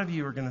a lot of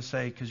you are going to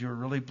say, because you were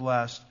really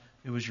blessed,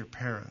 it was your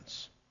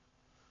parents.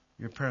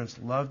 Your parents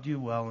loved you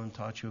well and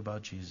taught you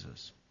about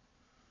Jesus.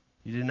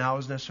 You didn't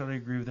always necessarily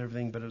agree with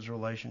everything, but it was a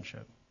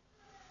relationship.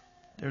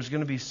 There's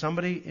going to be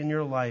somebody in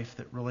your life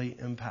that really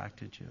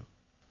impacted you.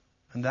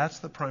 And that's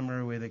the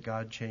primary way that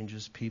God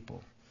changes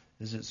people,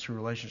 is it's through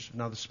relationship.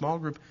 Now, the small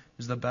group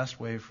is the best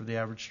way for the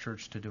average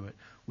church to do it.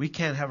 We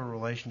can't have a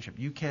relationship.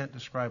 You can't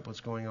describe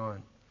what's going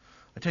on.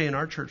 I tell you, in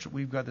our church,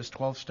 we've got this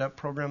 12-step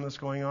program that's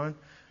going on,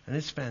 and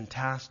it's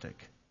fantastic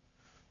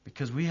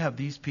because we have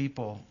these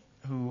people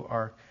who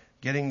are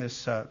getting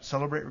this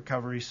Celebrate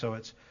Recovery, so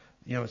it's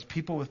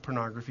people with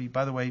pornography.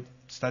 By the way,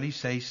 studies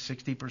say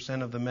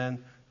 60% of the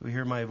men who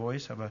hear my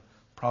voice have a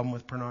problem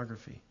with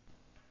pornography.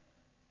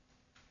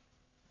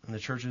 And the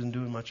church isn't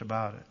doing much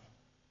about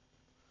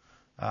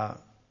it.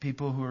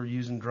 People who are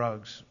using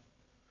drugs.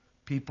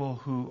 People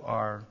who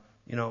are,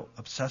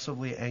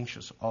 obsessively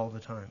anxious all the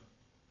time.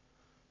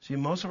 See,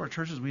 in most of our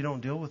churches, we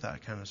don't deal with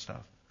that kind of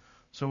stuff.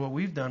 So what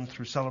we've done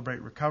through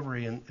Celebrate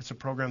Recovery, and it's a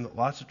program that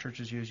lots of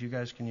churches use, you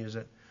guys can use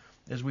it,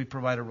 is we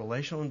provide a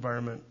relational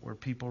environment where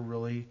people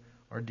really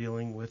are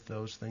dealing with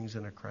those things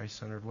in a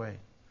Christ-centered way.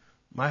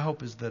 My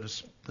hope is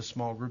that the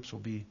small groups will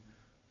be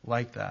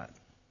like that.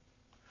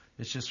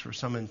 It's just for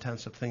some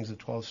intensive things, the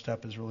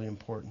 12-step is really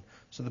important.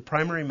 So the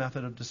primary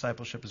method of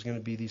discipleship is going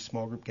to be these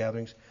small group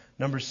gatherings.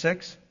 Number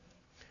 6,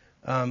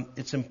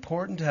 it's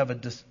important to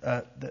have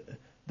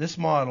this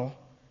model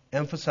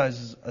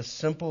emphasizes a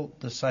simple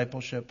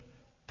discipleship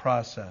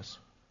process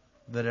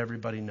that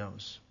everybody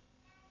knows.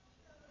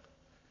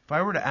 If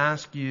I were to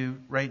ask you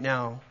right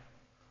now,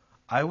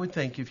 I would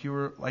think if you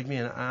were like me,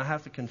 and I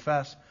have to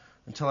confess,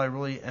 until I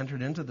really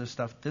entered into this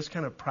stuff, this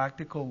kind of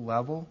practical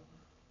level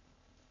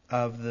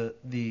of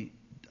the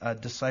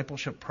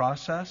discipleship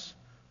process,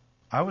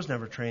 I was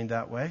never trained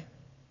that way.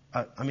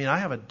 I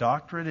have a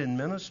doctorate in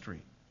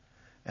ministry,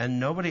 and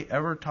nobody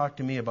ever talked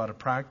to me about a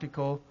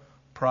practical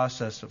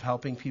process of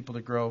helping people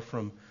to grow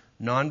from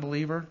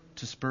non-believer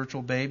to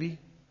spiritual baby,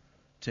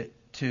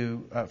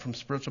 from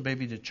spiritual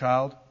baby to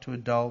child to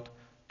adult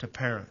to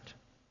parent.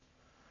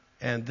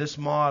 And this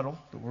model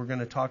that we're going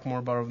to talk more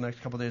about over the next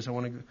couple of days, I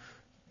want to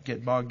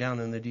get bogged down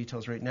in the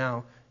details right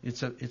now.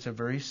 It's a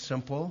very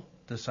simple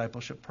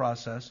discipleship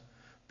process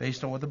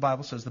based on what the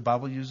Bible says. The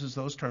Bible uses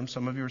those terms.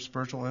 Some of you are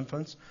spiritual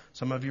infants,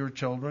 some of you are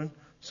children,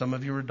 some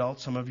of you are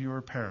adults, some of you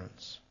are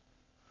parents.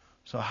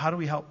 So how do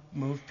we help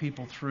move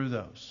people through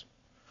those?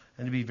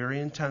 And to be very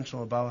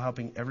intentional about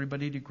helping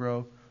everybody to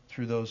grow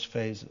through those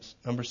phases.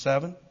 Number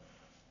 7,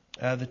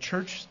 the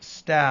church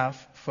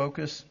staff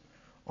focus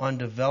on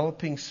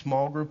developing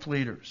small group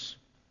leaders.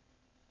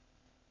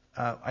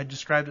 I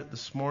described it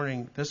this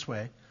morning this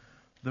way.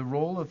 The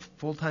role of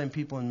full-time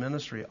people in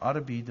ministry ought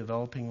to be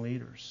developing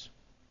leaders.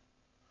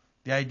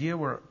 The idea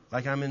where,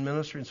 like I'm in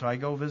ministry, and so I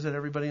go visit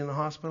everybody in the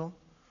hospital,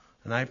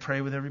 and I pray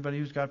with everybody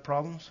who's got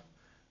problems.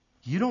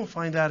 You don't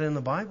find that in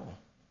the Bible.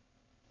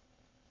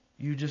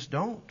 You just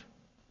don't.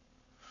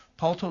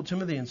 Paul told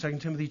Timothy in 2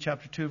 Timothy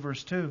chapter 2,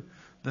 verse 2,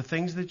 the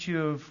things that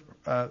you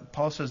have,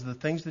 Paul says, the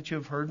things that you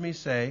have heard me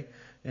say,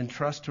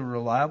 entrust to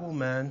reliable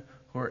men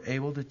who are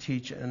able to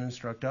teach and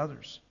instruct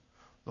others.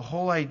 The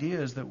whole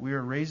idea is that we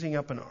are raising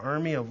up an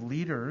army of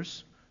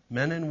leaders,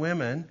 men and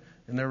women,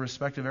 in their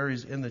respective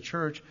areas in the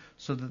church,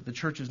 so that the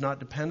church is not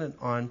dependent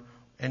on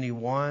any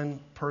one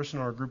person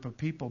or a group of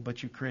people,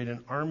 but you create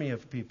an army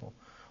of people.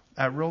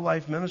 At Real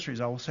Life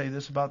Ministries, I will say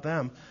this about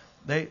them.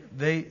 They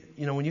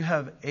when you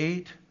have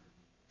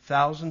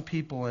 8,000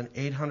 people in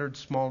 800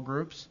 small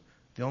groups,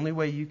 the only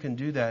way you can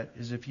do that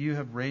is if you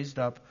have raised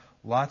up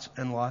lots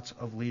and lots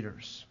of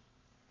leaders.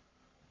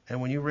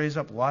 And when you raise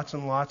up lots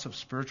and lots of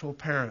spiritual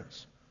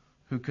parents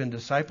who can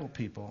disciple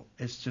people,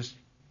 it's just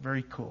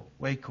very cool,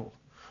 way cool.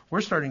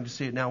 We're starting to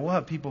see it now. We'll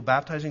have people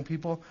baptizing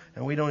people,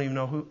 and we don't even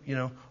know who,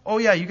 oh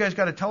yeah, you guys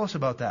got to tell us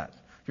about that.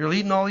 You're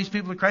leading all these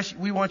people to Christ.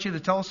 We want you to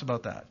tell us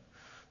about that.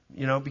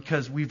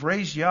 Because we've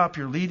raised you up,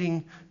 you're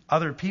leading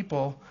other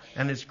people,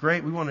 and it's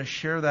great. We want to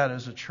share that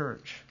as a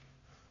church.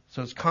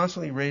 So it's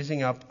constantly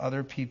raising up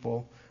other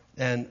people,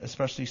 and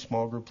especially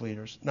small group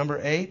leaders. Number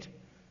 8,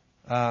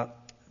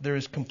 there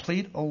is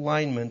complete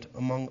alignment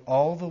among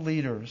all the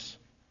leaders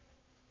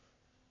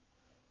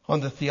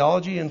on the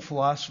theology and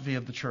philosophy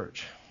of the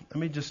church. Let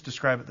me just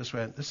describe it this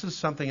way. This is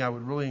something I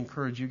would really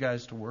encourage you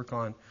guys to work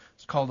on.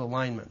 It's called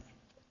alignment.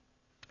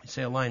 You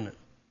say alignment.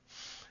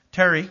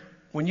 Terry,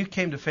 when you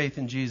came to faith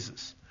in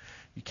Jesus,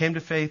 you came to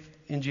faith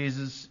in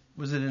Jesus,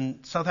 was it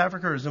in South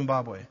Africa or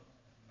Zimbabwe?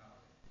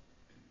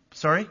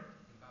 Sorry?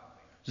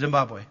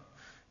 Zimbabwe.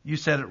 You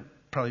said it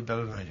probably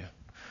better than I do.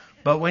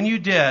 But when you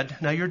did,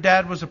 now your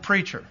dad was a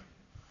preacher,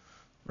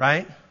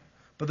 right?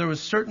 But there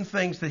was certain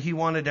things that he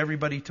wanted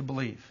everybody to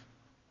believe.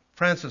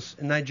 Francis,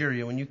 in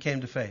Nigeria, when you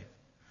came to faith.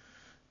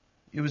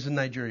 It was in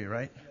Nigeria,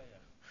 right? Yeah.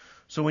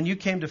 So when you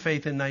came to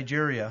faith in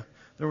Nigeria,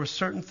 there were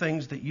certain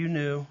things that you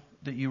knew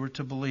that you were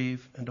to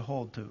believe and to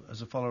hold to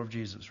as a follower of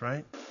Jesus,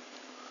 right?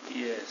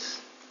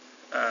 Yes.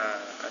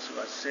 As I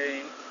was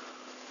saying,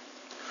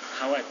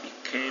 how I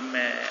became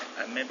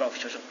a member of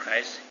Church of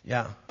Christ.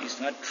 Yeah. It's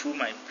not through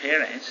my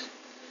parents.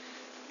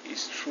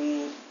 It's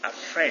through a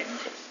friend.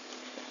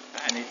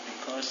 And it's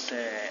because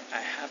I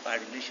have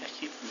a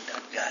relationship with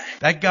that guy.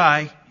 That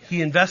guy,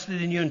 he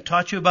invested in you and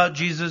taught you about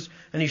Jesus,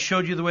 and he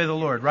showed you the way of the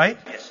Lord, right?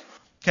 Yes.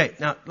 Okay,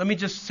 now let me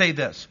just say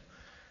this.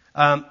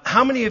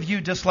 How many of you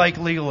dislike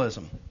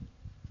legalism?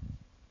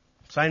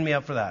 Sign me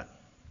up for that.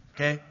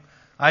 Okay?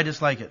 I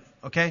dislike it.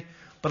 Okay?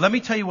 But let me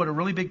tell you what a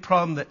really big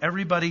problem that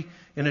everybody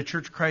in a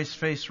Church of Christ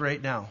face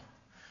right now.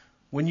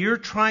 When you're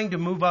trying to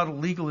move out of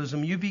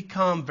legalism, you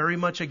become very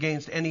much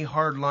against any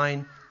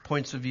hardline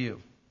points of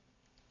view.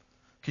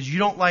 Because you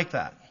don't like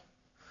that.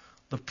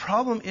 The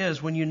problem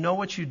is when you know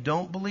what you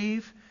don't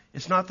believe,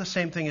 it's not the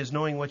same thing as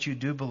knowing what you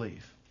do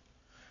believe.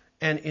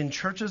 And in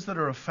churches that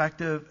are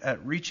effective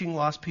at reaching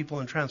lost people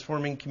and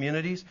transforming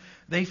communities,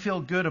 they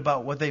feel good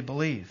about what they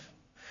believe.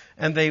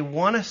 And they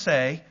want to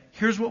say,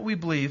 here's what we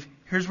believe,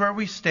 here's where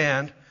we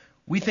stand,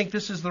 we think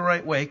this is the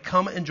right way,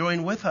 come and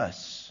join with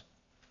us.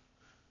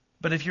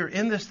 But if you're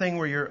in this thing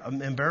where you're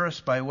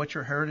embarrassed by what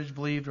your heritage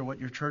believed or what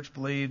your church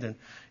believed, and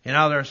there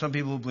are some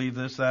people who believe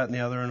this, that, and the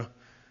other, and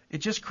it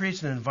just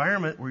creates an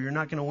environment where you're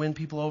not going to win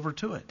people over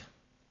to it.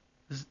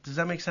 Does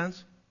that make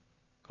sense?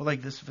 Go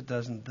like this if it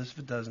doesn't, this if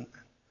it doesn't.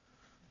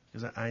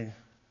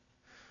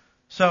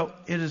 So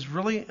it is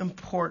really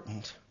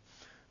important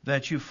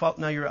that you follow.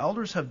 Now your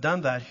elders have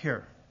done that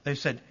here. They've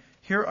said,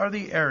 here are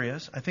the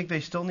areas. I think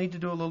they still need to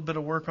do a little bit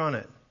of work on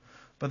it.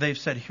 But they've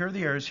said, here are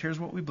the areas, here's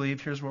what we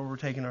believe, here's where we're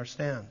taking our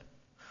stand.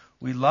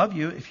 We love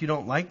you. If you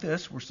don't like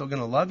this, we're still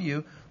going to love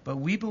you. But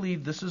we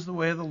believe this is the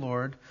way of the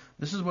Lord.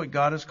 This is what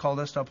God has called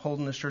us to uphold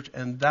in this church.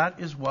 And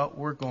that is what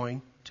we're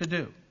going to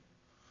do.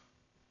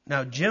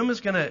 Now, Jim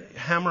is going to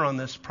hammer on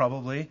this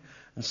probably.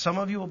 And some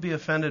of you will be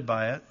offended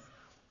by it.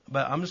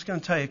 But I'm just going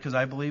to tell you because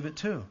I believe it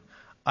too.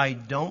 I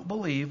don't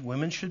believe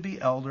women should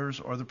be elders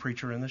or the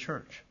preacher in the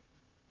church.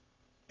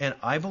 And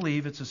I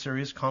believe it's a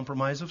serious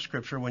compromise of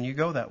Scripture when you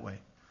go that way.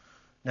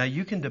 Now,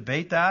 you can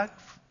debate that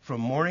from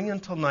morning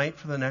until night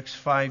for the next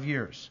 5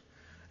 years.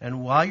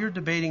 And while you're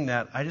debating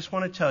that, I just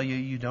want to tell you,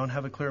 you don't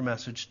have a clear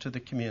message to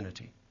the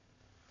community.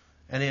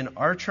 And in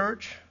our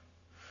church,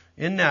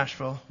 in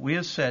Nashville, we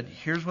have said,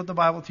 here's what the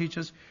Bible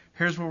teaches,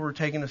 here's where we're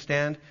taking a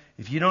stand.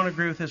 If you don't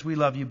agree with this, we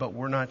love you, but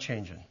we're not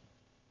changing.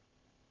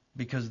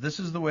 Because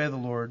this is the way of the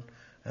Lord,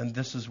 and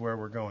this is where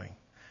we're going.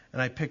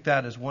 And I picked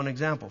that as one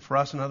example. For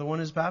us, another one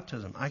is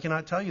baptism. I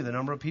cannot tell you the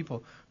number of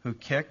people who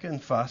kick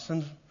and fuss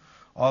and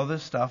all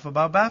this stuff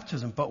about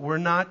baptism, but we're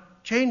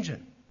not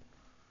changing.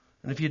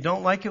 And if you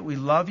don't like it, we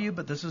love you,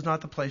 but this is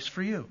not the place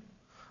for you.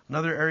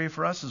 Another area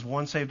for us is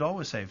once saved,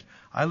 always saved.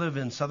 I live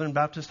in Southern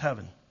Baptist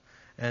heaven.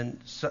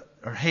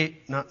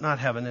 Not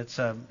heaven, it's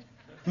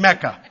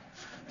Mecca.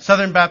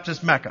 Southern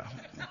Baptist Mecca.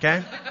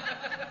 Okay?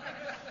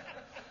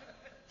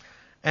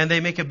 And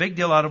they make a big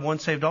deal out of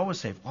once saved, always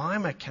saved. Well,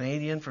 I'm a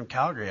Canadian from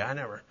Calgary. I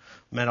never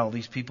met all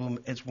these people.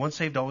 It's once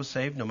saved, always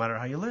saved, no matter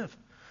how you live.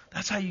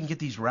 That's how you can get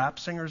these rap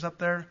singers up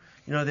there.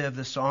 You know, they have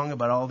this song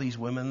about all these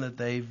women that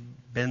they've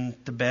been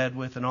to bed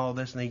with and all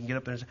this, and they can get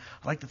up there and say,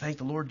 I'd like to thank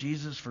the Lord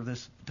Jesus for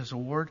this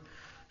award.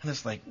 And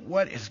it's like,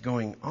 what is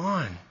going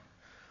on?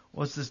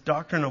 Well, it's this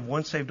doctrine of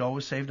once saved,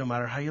 always saved, no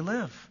matter how you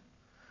live.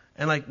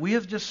 And like we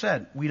have just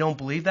said, we don't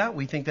believe that.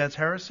 We think that's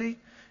heresy.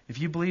 If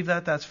you believe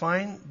that, that's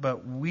fine,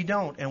 but we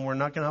don't, and we're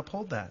not going to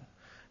uphold that.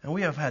 And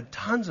we have had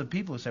tons of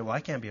people who say, well, I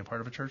can't be a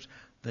part of a church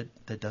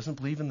that doesn't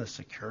believe in the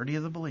security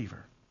of the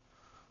believer.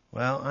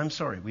 Well, I'm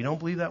sorry. We don't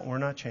believe that, and we're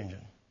not changing.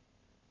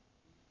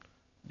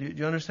 Do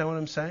you understand what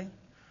I'm saying?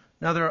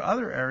 Now, there are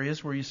other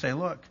areas where you say,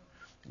 look,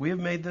 we have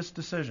made this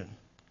decision.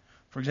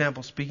 For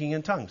example, speaking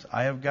in tongues.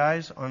 I have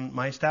guys on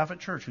my staff at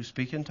church who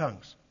speak in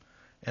tongues.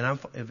 And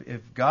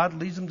if God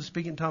leads them to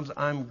speak in tongues,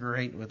 I'm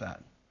great with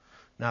that.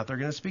 Now, if they're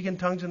going to speak in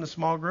tongues in a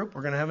small group,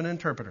 we're going to have an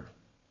interpreter.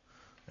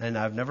 And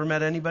I've never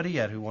met anybody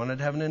yet who wanted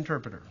to have an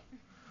interpreter.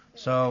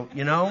 So,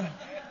 you know.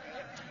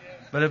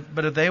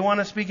 But if they want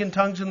to speak in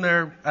tongues and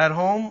they're at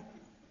home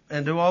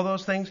and do all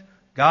those things,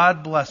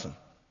 God bless them.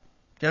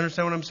 Do you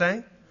understand what I'm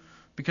saying?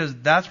 Because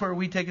that's where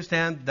we take a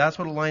stand. That's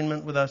what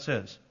alignment with us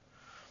is.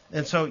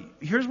 And so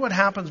here's what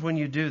happens when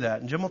you do that.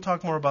 And Jim will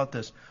talk more about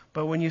this.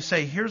 But when you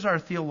say, here's our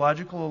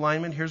theological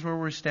alignment, here's where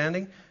we're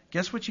standing,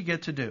 guess what you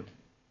get to do?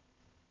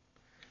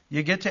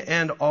 You get to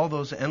end all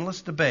those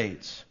endless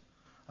debates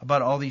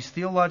about all these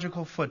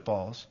theological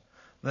footballs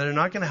that are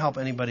not going to help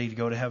anybody to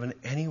go to heaven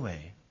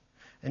anyway.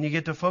 And you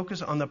get to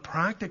focus on the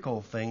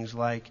practical things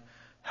like,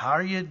 how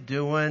are you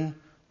doing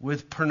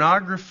with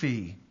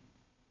pornography?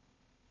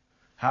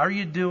 How are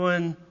you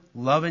doing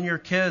loving your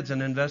kids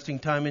and investing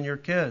time in your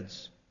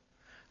kids?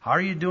 How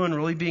are you doing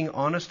really being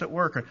honest at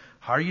work? Or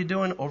how are you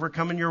doing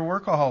overcoming your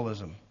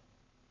workaholism? Do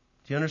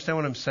you understand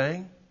what I'm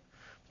saying?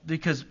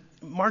 Because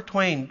Mark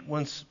Twain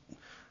once,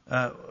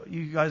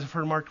 you guys have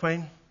heard of Mark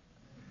Twain?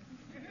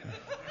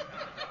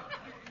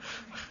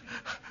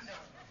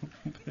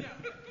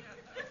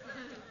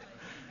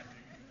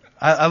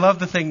 I love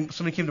the thing,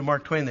 somebody came to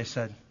Mark Twain, they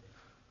said,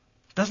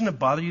 doesn't it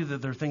bother you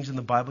that there are things in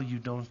the Bible you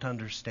don't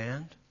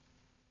understand?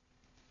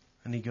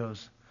 And he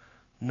goes,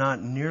 not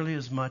nearly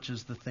as much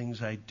as the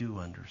things I do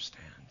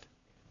understand.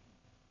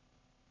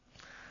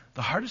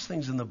 The hardest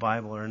things in the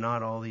Bible are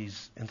not all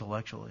these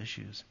intellectual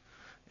issues.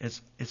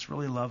 It's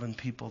really loving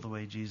people the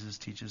way Jesus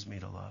teaches me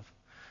to love.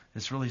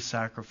 It's really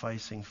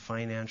sacrificing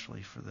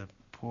financially for the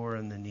poor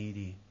and the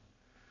needy.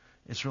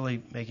 It's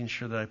really making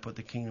sure that I put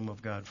the kingdom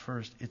of God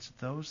first. It's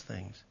those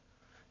things.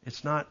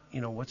 It's not,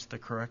 what's the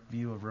correct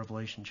view of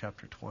Revelation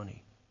chapter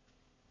 20.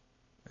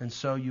 And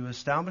so you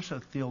establish a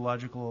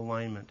theological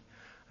alignment,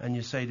 and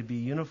you say, to be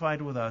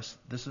unified with us,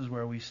 this is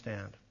where we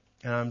stand.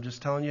 And I'm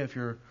just telling you, if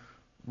you're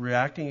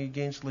reacting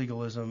against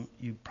legalism,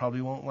 you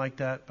probably won't like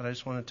that, but I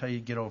just want to tell you,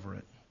 get over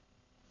it.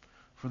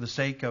 For the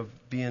sake of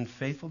being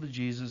faithful to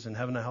Jesus and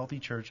having a healthy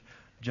church,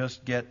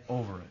 just get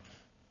over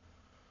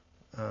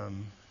it.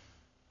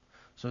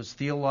 So it's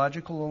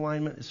theological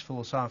alignment, it's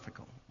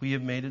philosophical. We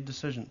have made a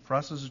decision. For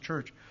us as a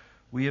church,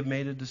 we have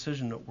made a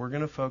decision that we're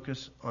going to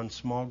focus on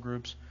small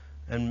groups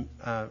and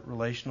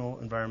relational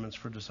environments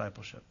for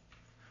discipleship.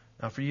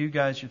 Now, for you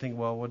guys, you think,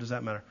 well, what does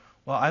that matter?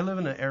 Well, I live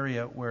in an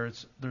area where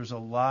there's a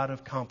lot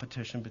of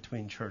competition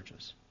between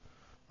churches.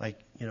 Like,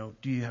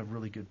 do you have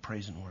really good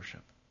praise and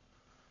worship?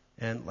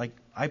 And like,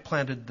 I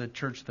planted the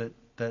church that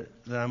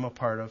I'm a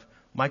part of.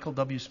 Michael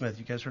W. Smith.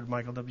 You guys heard of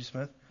Michael W.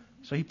 Smith?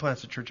 So he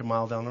plants a church a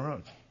mile down the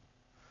road.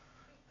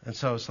 And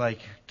so it's like,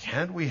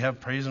 can't we have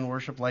praise and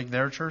worship like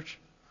their church?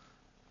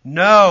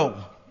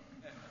 No!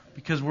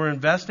 Because we're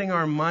investing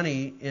our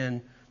money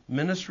in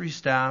ministry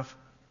staff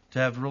to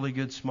have really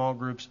good small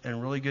groups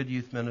and really good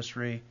youth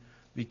ministry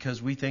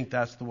because we think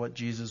that's what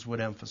Jesus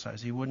would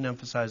emphasize. He wouldn't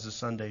emphasize a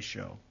Sunday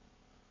show.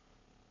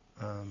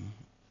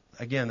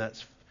 Again,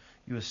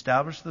 you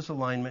establish this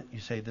alignment. You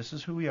say, this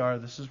is who we are,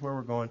 this is where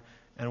we're going,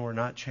 and we're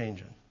not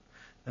changing.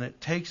 And it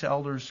takes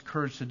elders'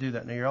 courage to do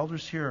that. Now, your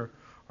elders here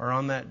are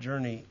on that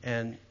journey,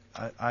 and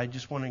I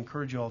just want to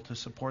encourage you all to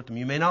support them.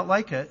 You may not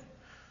like it,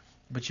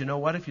 but you know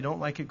what? If you don't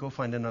like it, go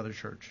find another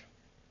church.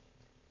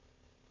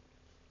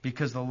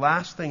 Because the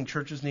last thing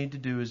churches need to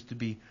do is to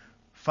be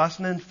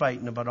fussing and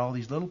fighting about all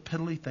these little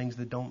piddly things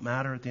that don't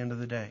matter at the end of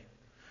the day.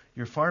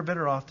 You're far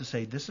better off to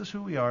say, this is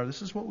who we are,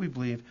 this is what we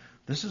believe,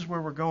 this is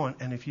where we're going,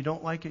 and if you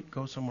don't like it,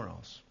 go somewhere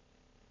else.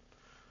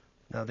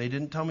 Now, they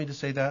didn't tell me to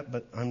say that,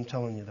 but I'm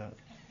telling you that.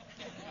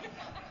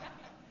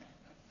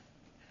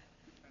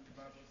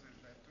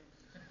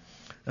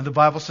 And the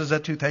Bible says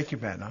that too. Thank you,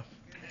 Matt.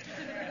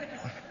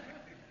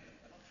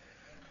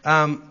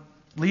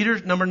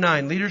 Number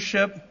 9,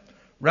 leadership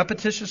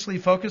repetitiously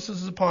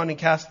focuses upon and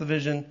casts the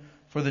vision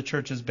for the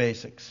church's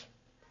basics.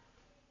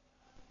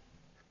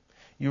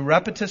 You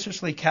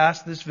repetitiously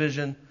cast this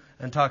vision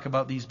and talk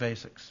about these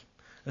basics.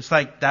 It's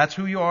like, that's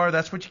who you are.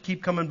 That's what you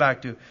keep coming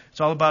back to.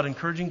 It's all about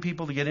encouraging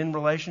people to get in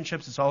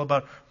relationships. It's all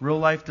about real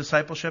life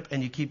discipleship.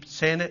 And you keep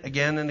saying it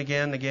again and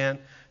again and again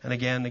and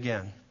again and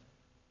again.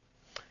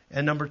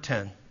 And number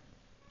 10.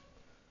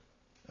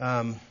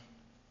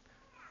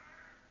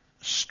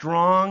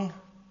 Strong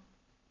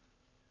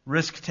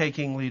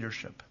risk-taking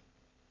leadership.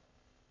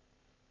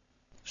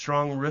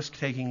 Strong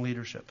risk-taking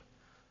leadership.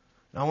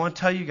 Now I want to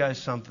tell you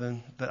guys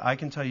something that I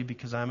can tell you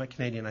because I'm a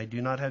Canadian. I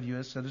do not have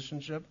U.S.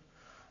 citizenship.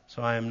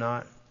 So I am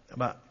not.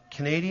 But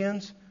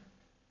Canadians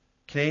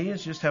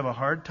just have a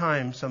hard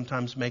time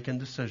sometimes making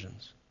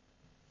decisions.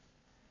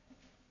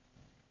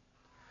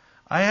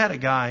 I had a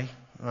guy,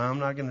 I'm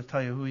not going to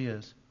tell you who he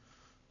is.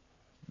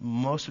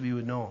 Most of you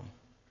would know him.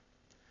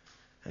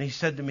 And he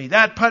said to me,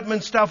 that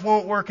Putman stuff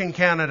won't work in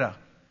Canada.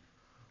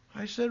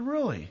 I said,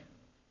 really?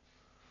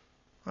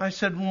 I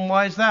said, well,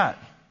 why is that?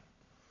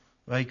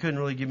 Well, he couldn't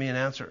really give me an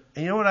answer.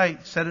 And you know what I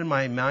said in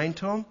my mind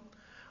to him?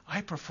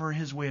 I prefer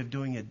his way of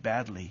doing it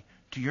badly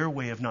to your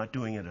way of not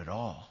doing it at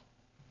all.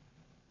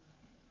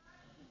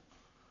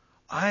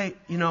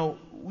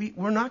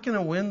 We're not going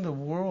to win the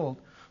world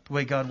the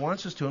way God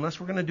wants us to unless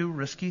we're going to do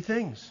risky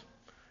things.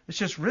 It's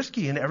just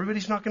risky and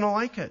everybody's not going to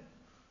like it.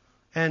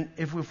 And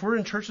if we're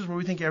in churches where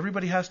we think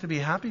everybody has to be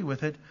happy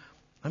with it,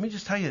 let me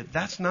just tell you,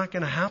 that's not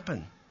going to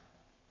happen.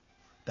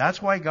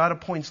 That's why God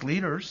appoints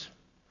leaders.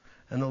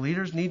 And the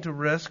leaders need to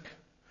risk.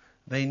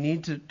 They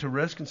need to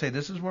risk and say,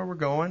 this is where we're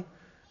going.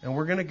 And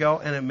we're going to go.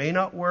 And it may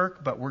not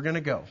work, but we're going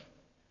to go.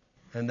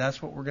 And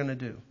that's what we're going to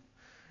do.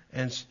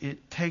 And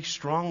it takes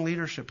strong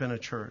leadership in a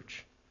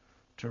church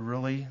to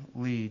really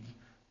lead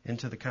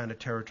into the kind of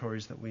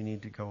territories that we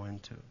need to go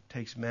into. It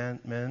takes men,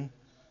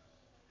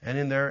 and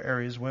in their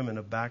areas, women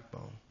of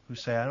backbone who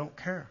say, I don't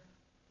care.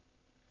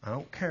 I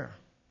don't care.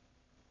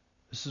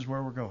 This is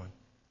where we're going.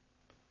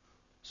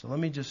 So let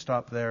me just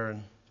stop there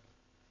and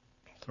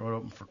throw it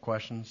open for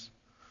questions,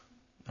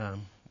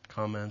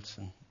 comments,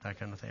 and that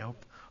kind of thing. I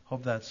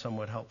hope that's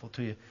somewhat helpful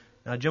to you.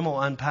 Now, Jim will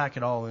unpack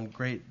it all in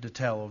great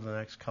detail over the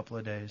next couple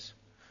of days.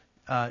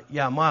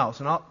 Miles.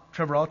 And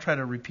Trevor, I'll try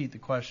to repeat the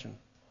question.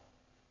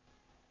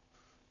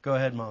 Go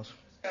ahead, Miles.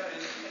 It's kind of an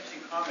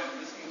interesting comment.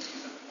 Listening to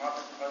some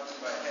topics popped in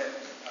my head.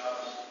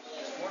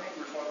 This morning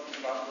we were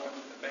talking about going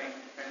to the bank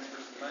to transfer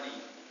some money.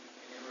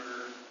 And you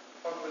were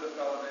talking with a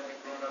fellow that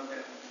had grown up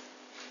in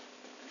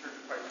the Church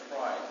of Christ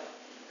Pride,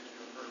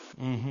 individual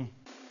person. Mm-hmm.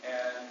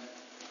 And,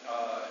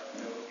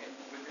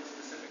 with his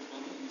specific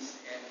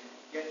beliefs, and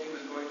yet he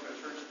was going to a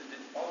church that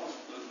didn't follow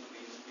those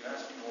beliefs. You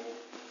asked him, well,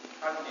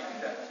 how can you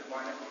do that? To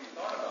find out what he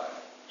thought about it.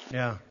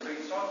 Yeah. So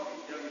you saw,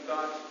 you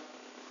thought,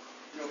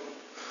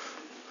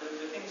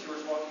 the things you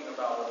were talking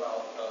about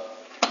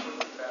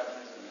perfect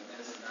baptism and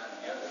this and that and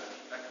the other,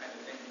 that kind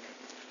of thing.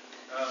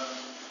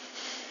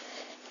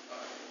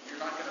 You're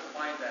not going to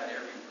find that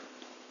everywhere.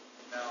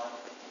 Now,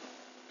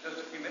 just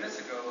a few minutes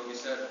ago, you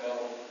said,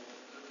 well,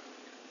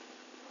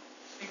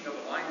 speaking of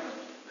alignment,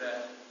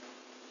 that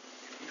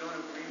if you don't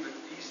agree with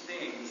these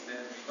things, then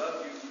we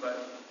love you, but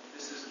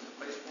this isn't the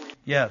place for you.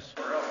 Yes,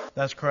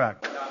 that's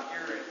correct. Now,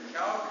 here in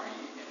Calgary,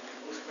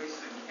 and most places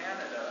in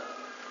Canada.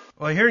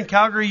 Well, here in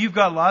Calgary, you've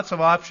got lots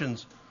of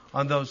options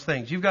on those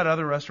things. You've got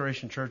other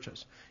restoration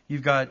churches.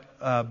 You've got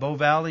Bow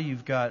Valley.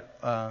 You've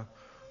got,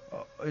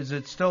 is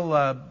it still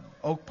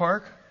Oak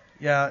Park?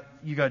 Yeah,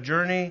 you got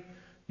Journey.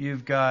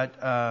 You've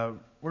got,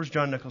 where's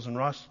John Nicholson?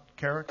 Ross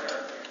Carrick?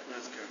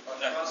 Ross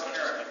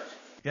Carrick.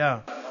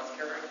 Yeah. Ross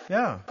Carrick.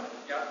 Yeah.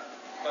 Yeah,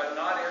 but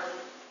not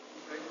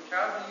every.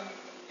 Calgary,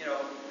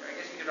 I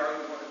guess you could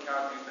argue one of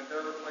Calgary, but there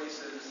are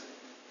places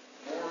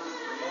more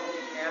remote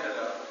in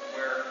Canada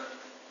where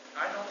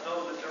I don't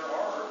know that there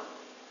are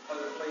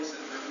other places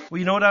that Well,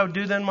 you know what I would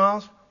do then,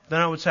 Miles?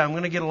 Then I would say, I'm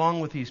going to get along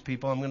with these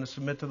people. I'm going to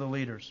submit to the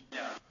leaders.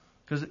 Yeah.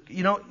 Because,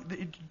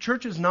 the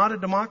church is not a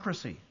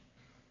democracy.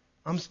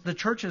 The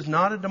church is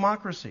not a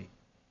democracy.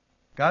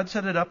 God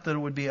set it up that it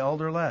would be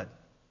elder-led.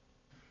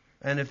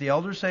 And if the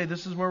elders say,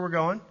 this is where we're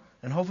going,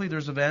 and hopefully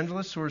there's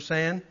evangelists who are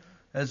saying,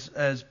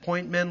 as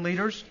point men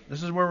leaders,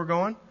 this is where we're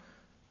going.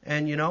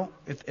 And,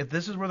 if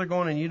this is where they're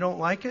going and you don't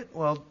like it,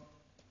 well,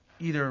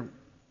 either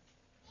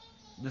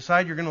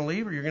decide you're going to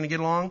leave or you're going to get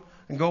along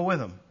and go with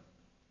them.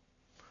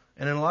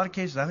 And in a lot of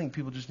cases, I think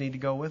people just need to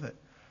go with it.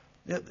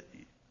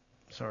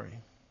 Sorry.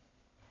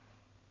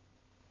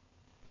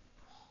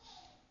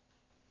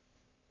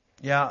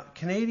 Yeah,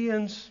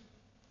 Canadians,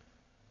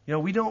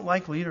 we don't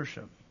like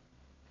leadership.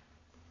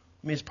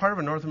 I mean, it's part of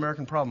a North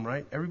American problem,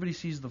 right? Everybody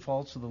sees the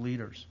faults of the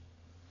leaders.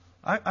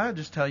 I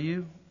just tell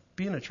you,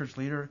 being a church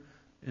leader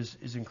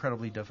is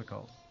incredibly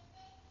difficult.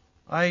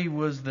 I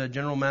was the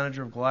general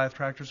manager of Goliath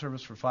Tractor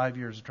Service for 5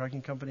 years, a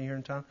trucking company here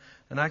in town,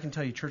 and I can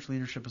tell you church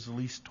leadership is at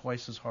least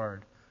twice as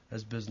hard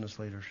as business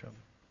leadership.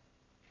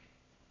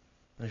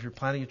 And if you're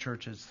planting a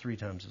church, it's 3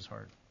 times as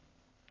hard.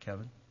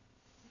 Kevin?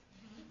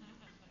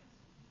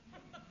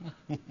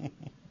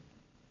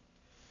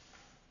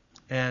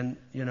 And,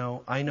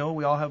 I know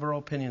we all have our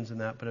opinions in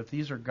that, but if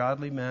these are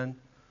godly men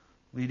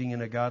leading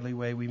in a godly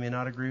way, we may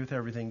not agree with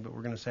everything, but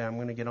we're going to say, I'm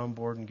going to get on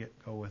board and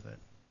go with it.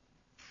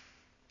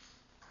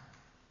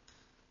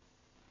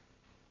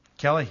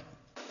 Kelly.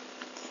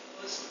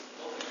 Well, this is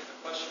both a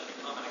question and a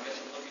comment. I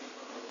guess I'm looking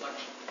for a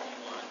reflection from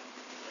you on it.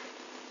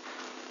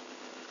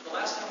 The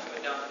last time we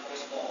went down to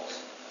Post Falls,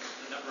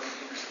 the number of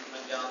leaders who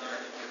went down there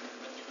and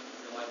went through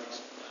the Real Life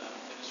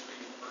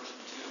Ministry version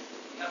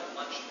 2, we had a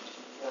luncheon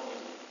just before we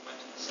went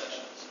to the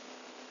sessions.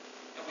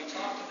 And we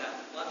talked in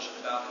that luncheon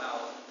about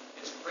how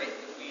it's great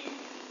that we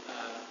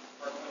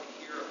are going to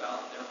hear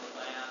about their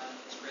plan.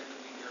 It's great that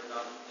we hear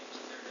about the things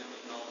that they're doing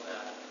and all of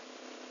that.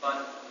 But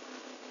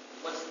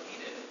what's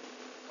needed,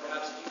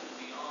 perhaps even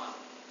beyond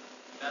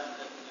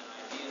method and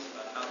ideas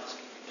about how this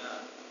can be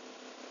done,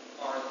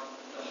 are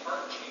the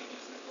heart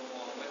changes that go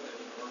along with it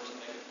in order to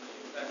make it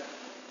really effective.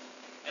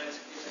 And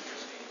it's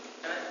interesting.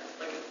 And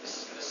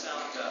this is going to sound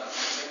like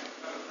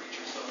I'm a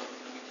preacher, so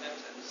we tend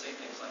to say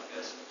things like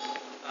this.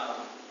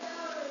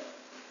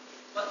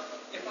 But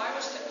if I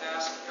was to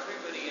ask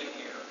everybody in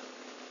here,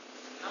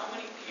 how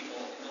many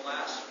people in the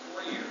last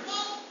 4 years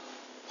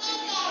that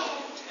you have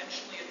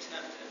intentionally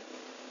attempted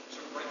to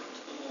bring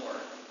to the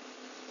Lord,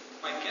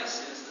 my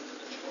guess is that the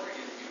majority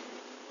of you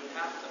would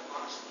have to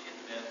honestly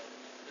admit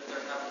that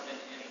there haven't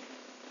been any.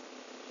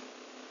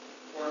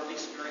 Or at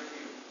least very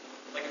few.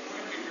 Like, if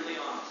we're going to be really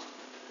honest.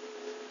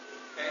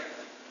 Okay?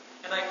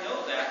 And I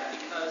know that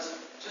because,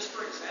 just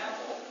for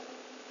example,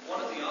 one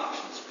of the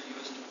options for you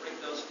is to bring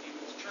those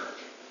people to church.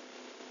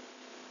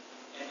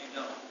 And you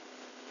don't.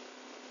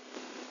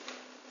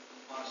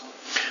 Honestly.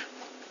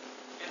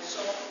 And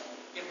so,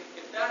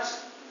 if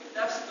that's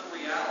the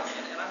reality,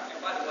 and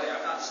by the way,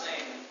 I'm not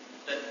saying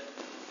that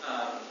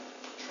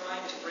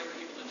trying to bring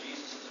people to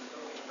Jesus is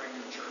equivalent to bringing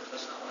them to church.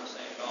 That's not what I'm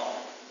saying at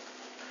all.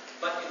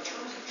 But in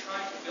terms of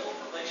trying to build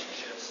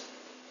relationships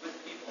with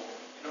people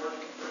in order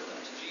to convert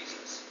them to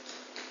Jesus,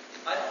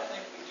 I don't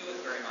think we do it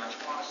very much,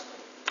 honestly.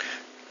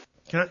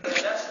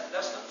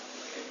 That's not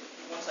okay.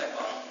 One second.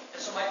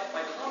 And so my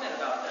comment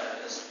about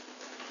that is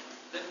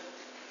that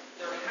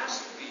there has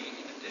to be,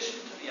 in addition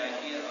to the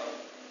idea of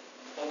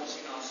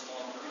focusing on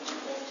small groups,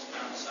 focusing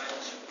on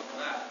discipleship and all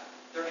that,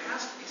 there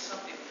has to be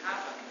something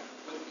happening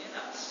within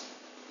us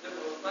that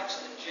reflects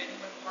a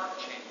genuine heart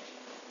change,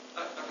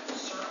 a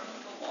concern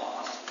for the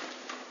lost,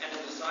 and a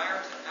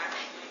desire to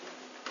actually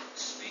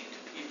speak to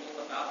people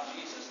about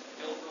Jesus and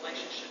build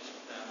relationships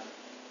with them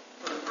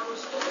for the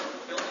purpose of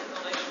building a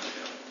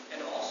relationship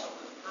and also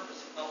for the purpose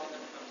of helping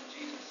them come to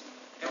Jesus.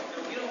 And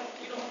we don't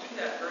do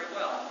that very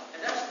well.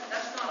 And that's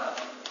not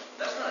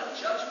a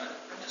judgment.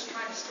 I'm just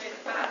trying to state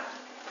a fact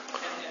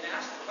and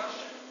ask the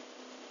question,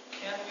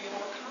 can we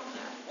overcome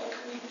that? What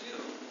can we do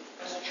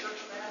as a church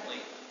family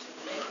to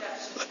make that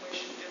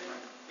situation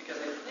different? Because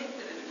I think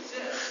that it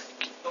exists,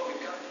 but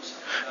we've got to do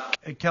something about it.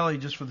 Hey, Kelly,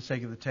 just for the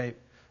sake of the tape,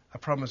 I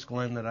promised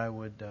Glenn that I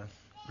would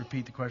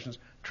repeat the questions.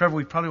 Trevor,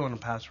 we probably want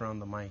to pass around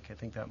the mic. I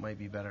think that might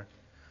be better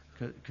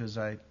because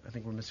I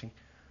think we're missing.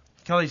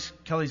 Kelly's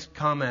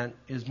comment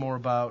is more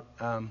about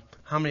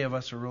how many of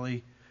us are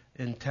really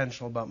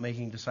intentional about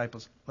making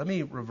disciples. Let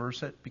me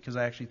reverse it because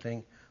I actually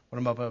think what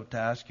I'm about to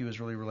ask you is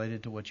really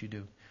related to what you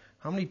do.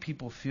 How many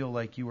people feel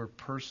like you were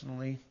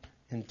personally,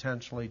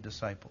 intentionally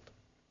discipled?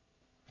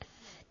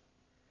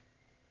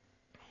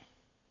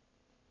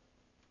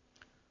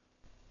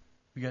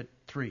 We got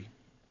 3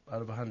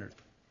 out of 100.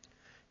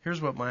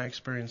 Here's what my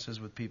experience is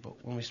with people.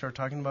 When we start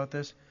talking about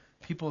this,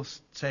 people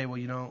say,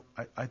 well,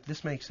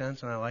 this makes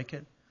sense and I like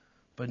it,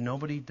 but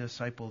nobody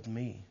discipled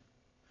me.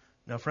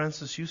 Now,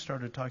 Francis, you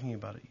started talking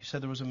about it. You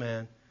said there was a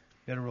man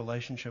who had a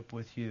relationship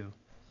with you.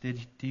 Do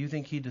you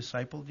think he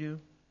discipled you?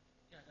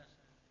 Yeah, that's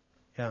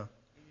right. Yeah.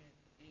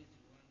 He's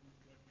the one who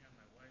brought me and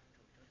my wife to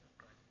Church of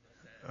Christ.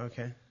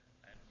 Okay. And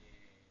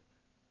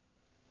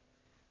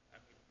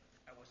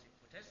I was a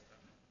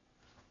Protestant.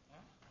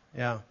 Huh?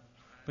 Yeah.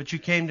 But you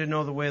came to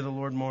know the way of the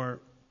Lord more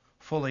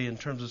fully in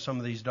terms of some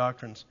of these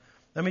doctrines.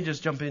 Let me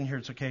just jump in here.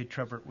 It's okay,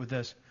 Trevor, with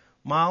this.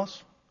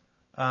 Miles,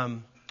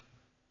 in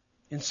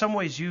some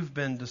ways you've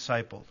been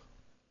discipled.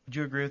 Would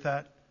you agree with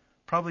that?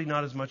 Probably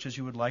not as much as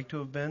you would like to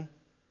have been.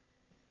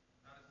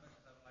 Not as much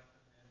as I would like to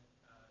have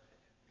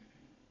been.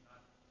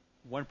 Not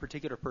one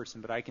particular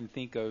person, but I can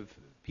think of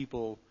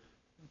people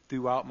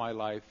throughout my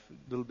life,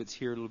 little bits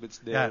here, little bits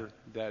there.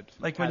 That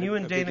like when you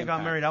and Dana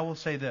got married, I will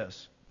say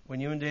this. When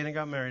you and Dana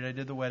got married, I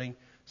did the wedding.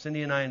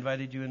 Cindy and I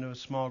invited you into a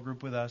small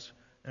group with us,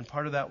 and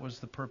part of that was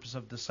the purpose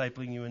of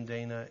discipling you and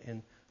Dana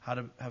in how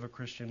to have a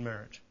Christian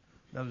marriage.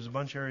 Now, there's a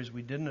bunch of areas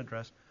we didn't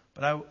address,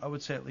 but I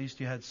would say at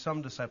least you had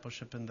some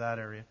discipleship in that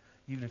area,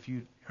 even if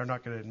you are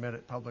not going to admit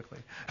it publicly.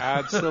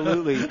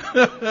 Absolutely.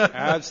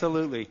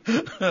 Absolutely.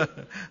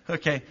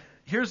 Okay.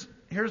 Here's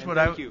what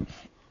thank you.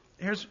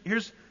 Here's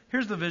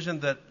the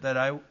vision that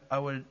I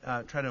would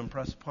try to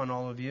impress upon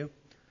all of you.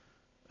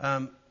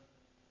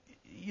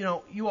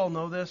 You all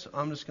know this.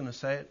 I'm just going to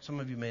say it. Some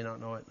of you may not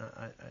know it.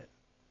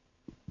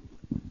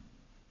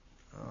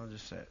 I'll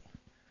just say it.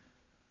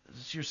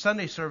 Your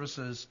Sunday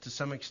services, to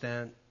some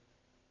extent,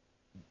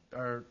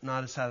 are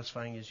not as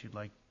satisfying as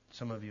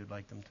some of you would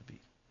like them to be.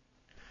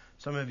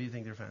 Some of you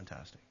think they're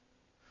fantastic.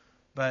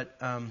 But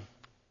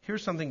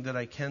here's something that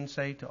I can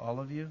say to all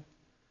of you.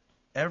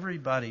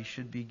 Everybody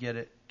should be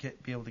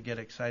able to get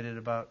excited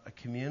about a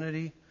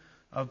community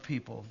of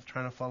people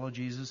trying to follow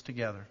Jesus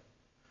together,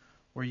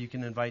 where you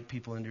can invite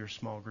people into your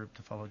small group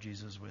to follow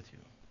Jesus with you.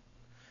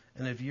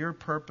 And if your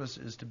purpose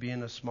is to be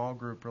in a small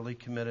group really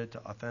committed to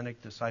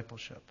authentic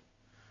discipleship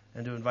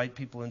and to invite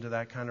people into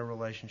that kind of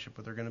relationship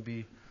where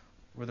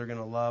they're going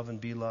to love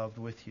and be loved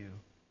with you,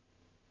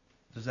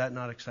 does that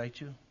not excite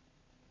you?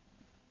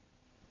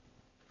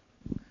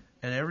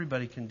 And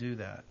everybody can do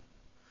that.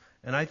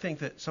 And I think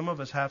that some of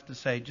us have to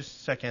say, just a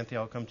sec, Anthony,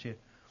 I'll come to you.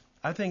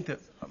 I think that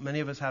many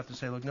of us have to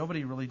say, look,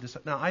 nobody really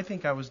now, I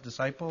think I was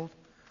discipled,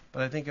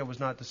 but I think I was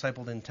not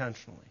discipled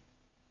intentionally.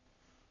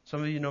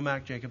 Some of you know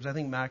Mac Jacobs. I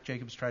think Mac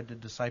Jacobs tried to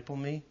disciple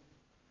me.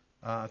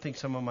 I think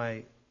some of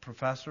my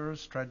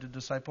professors tried to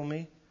disciple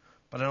me,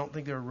 but I don't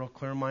think they were real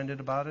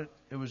clear-minded about it.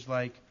 It was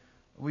like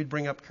we'd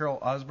bring up Carol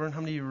Osborne. How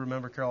many of you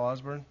remember Carol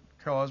Osborne?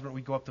 Carol Osborne,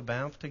 we'd go up to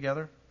Banff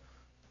together.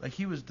 Like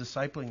he was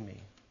discipling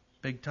me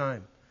big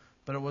time,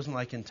 but it wasn't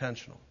like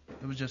intentional.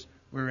 It was just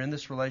we were in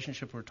this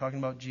relationship. We were talking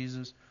about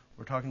Jesus.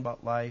 We're talking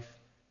about life.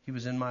 He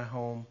was in my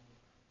home.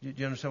 Do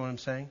you understand what I'm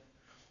saying?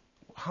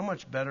 How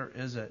much better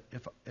is it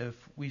if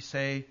we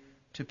say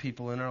to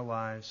people in our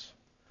lives,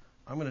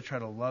 I'm going to try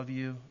to love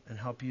you and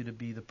help you to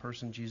be the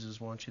person Jesus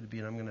wants you to be,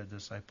 and I'm going to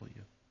disciple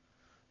you.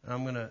 And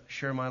I'm going to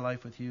share my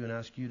life with you and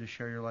ask you to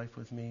share your life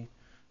with me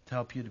to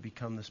help you to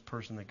become this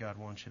person that God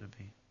wants you to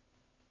be.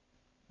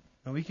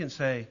 And we can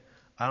say,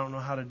 I don't know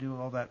how to do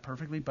all that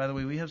perfectly. By the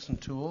way, we have some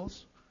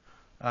tools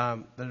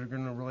that are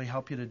going to really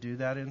help you to do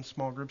that in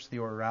small groups. The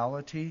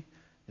Orality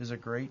is a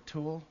great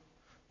tool.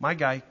 My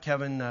guy,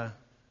 Kevin,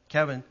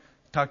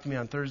 talked to me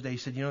on Thursday. He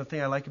said, the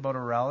thing I like about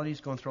Orality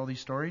is going through all these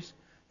stories,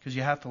 because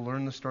you have to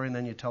learn the story and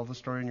then you tell the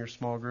story in your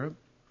small group.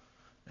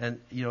 And,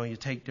 you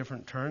take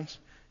different turns,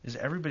 is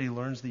everybody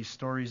learns these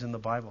stories in the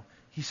Bible.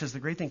 He says, the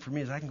great thing for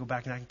me is I can go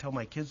back and I can tell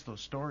my kids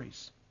those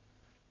stories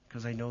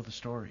because I know the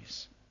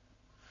stories.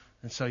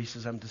 And so he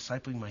says, I'm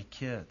discipling my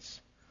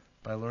kids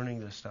by learning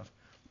this stuff.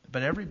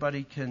 But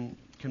everybody can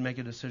make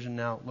a decision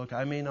now. Look,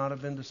 I may not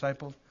have been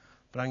discipled,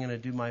 but I'm going to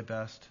do my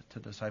best to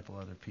disciple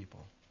other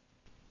people.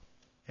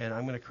 And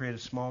I'm going to create a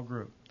small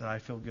group that I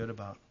feel good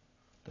about,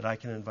 that I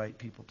can invite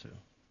people to.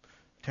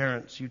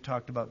 Terrence, you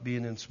talked about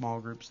being in small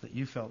groups that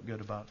you felt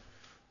good about.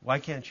 Why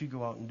can't you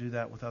go out and do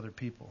that with other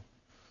people?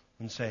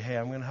 And say, hey,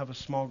 I'm going to have a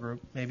small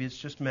group. Maybe it's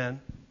just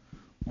men.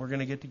 We're going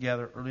to get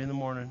together early in the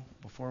morning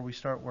before we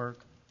start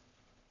work.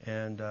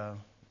 And we're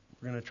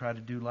going to try to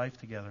do life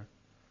together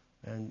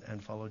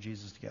and follow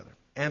Jesus together.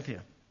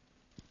 Anthea.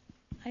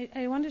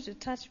 I wanted to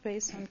touch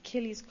base on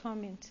Kelly's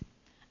comment.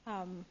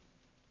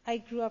 I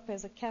grew up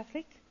as a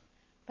Catholic,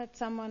 but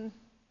someone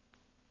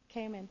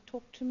came and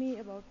talked to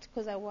me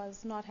because I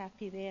was not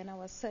happy there and I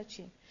was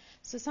searching.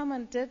 So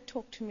someone did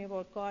talk to me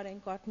about God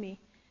and got me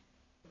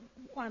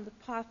on the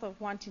path of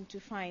wanting to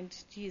find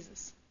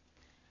Jesus.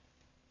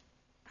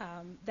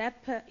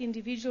 That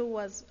individual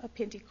was a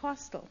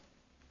Pentecostal.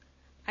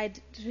 I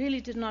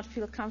really did not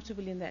feel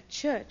comfortable in that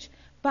church,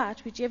 but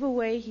whichever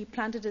way, he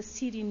planted a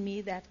seed in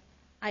me that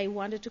I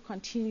wanted to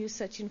continue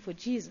searching for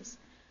Jesus.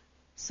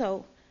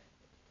 So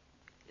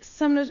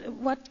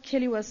what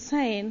Kelly was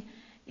saying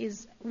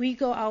is we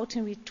go out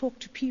and we talk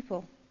to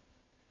people.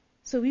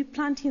 So we're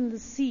planting the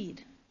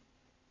seed.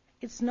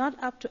 It's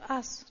not up to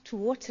us to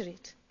water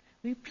it.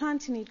 We're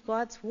planting it,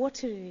 God's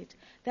watering it.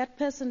 That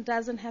person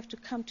doesn't have to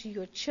come to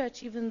your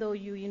church even though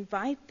you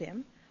invite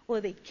them,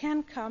 or they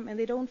can come and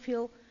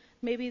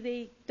maybe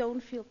they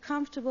don't feel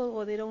comfortable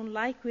or they don't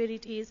like where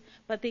it is,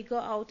 but they go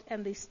out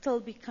and they still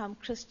become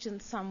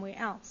Christians somewhere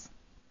else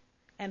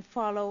and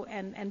follow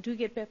and do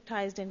get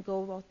baptized and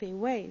go about their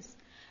ways.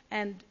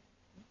 And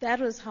that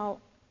was how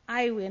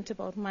I went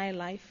about my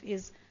life,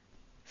 is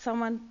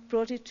someone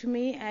brought it to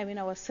me. I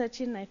was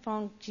searching, I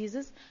found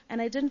Jesus,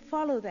 and I didn't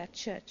follow that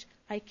church.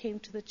 I came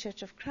to the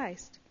Church of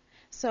Christ.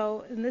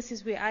 So, and this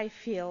is where I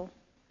feel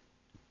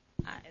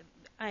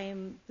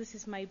this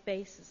is my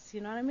basis,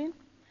 you know what I mean?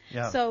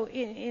 Yeah. So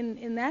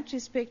in that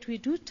respect, we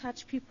do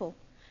touch people.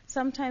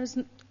 Sometimes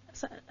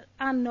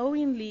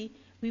unknowingly,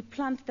 we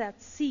plant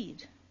that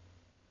seed.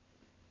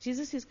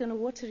 Jesus is going to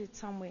water it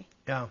somewhere.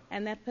 Yeah.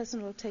 And that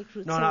person will take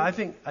root. No, I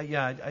think, I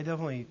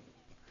definitely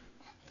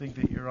think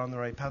that you're on the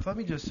right path. Let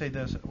me just say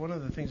this. One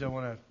of the things I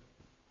want to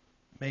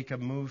make a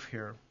move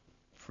here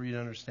for you to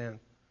understand.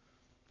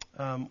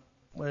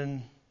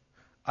 When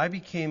I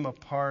became a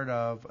part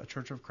of a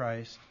Church of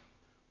Christ,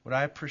 what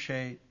I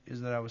appreciate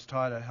is that I was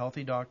taught a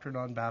healthy doctrine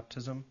on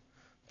baptism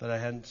that I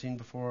hadn't seen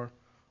before,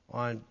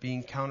 on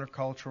being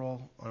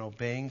countercultural, on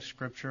obeying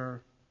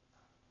Scripture,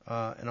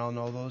 and on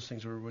all those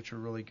things which are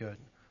really good.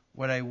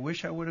 What I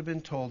wish I would have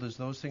been told is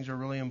those things are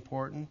really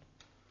important,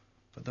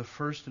 but the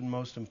first and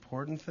most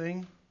important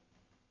thing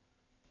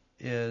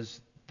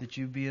is that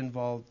you be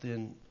involved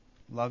in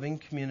loving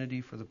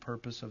community for the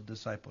purpose of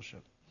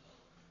discipleship.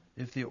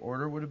 If the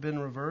order would have been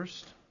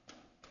reversed,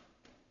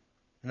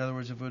 In other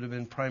words, if it would have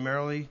been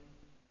primarily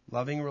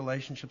loving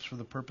relationships for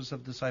the purpose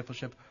of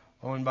discipleship.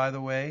 Oh, and by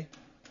the way,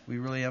 we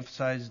really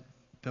emphasize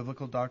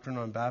biblical doctrine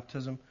on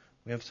baptism.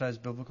 We emphasize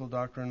biblical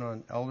doctrine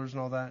on elders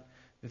and all that.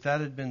 If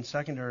that had been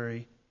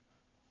secondary,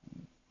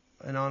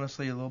 and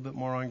honestly a little bit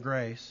more on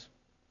grace,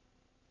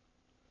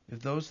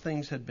 if those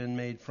things had been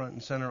made front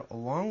and center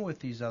along with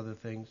these other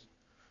things,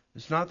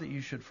 it's not that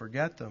you should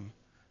forget them.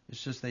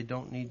 It's just they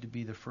don't need to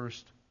be the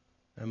first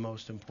and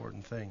most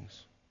important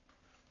things.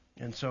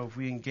 And so if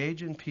we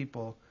engage in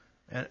people,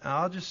 and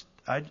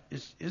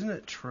isn't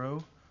it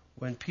true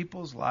when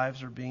people's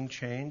lives are being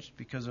changed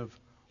because of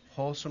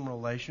wholesome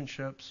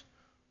relationships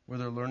where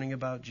they're learning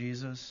about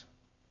Jesus,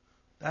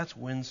 that's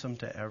winsome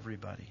to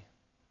everybody.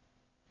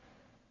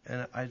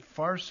 And I'd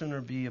far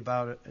sooner be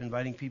about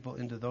inviting people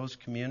into those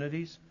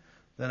communities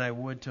than I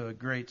would to a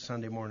great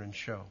Sunday morning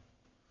show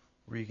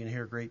where you can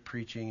hear great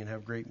preaching and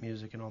have great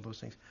music and all those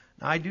things.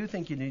 Now, I do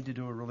think you need to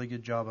do a really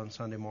good job on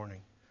Sunday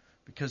morning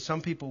because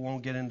some people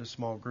won't get into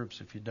small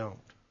groups if you don't.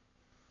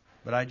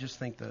 But I just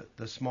think that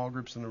the small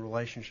groups and the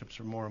relationships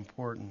are more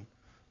important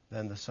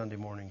than the Sunday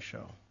morning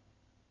show.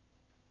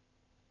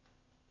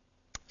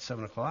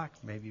 7:00,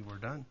 maybe we're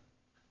done.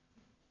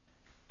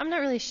 I'm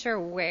not really sure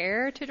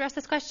where to address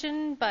this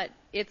question, but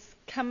it's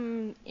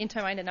come into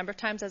my mind a number of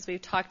times as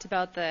we've talked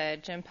about the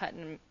Jim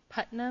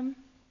Putnam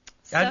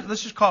stuff.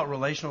 Let's just call it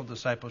relational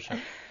discipleship.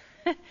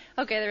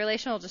 Okay, the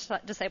relational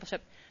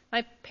discipleship.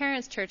 My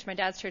parents' church, my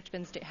dad's church,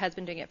 has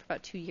been doing it for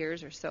about 2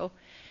 years or so.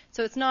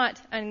 So it's not,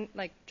 and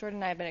like Jordan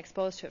and I have been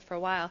exposed to it for a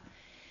while.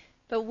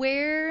 But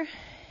where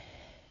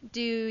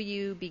do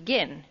you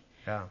begin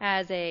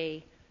as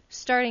a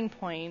starting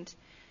point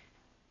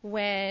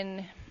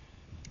when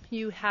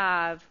you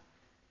have,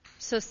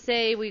 so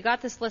say we got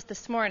this list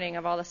this morning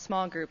of all the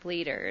small group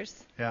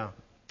leaders. Yeah.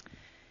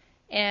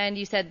 And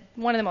you said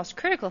one of the most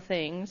critical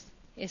things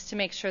is to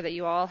make sure that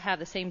you all have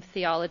the same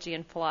theology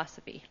and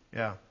philosophy.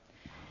 Yeah.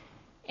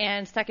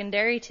 And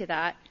secondary to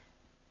that,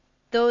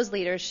 those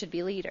leaders should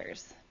be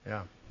leaders.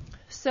 Yeah.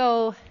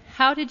 So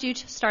how did you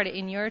start it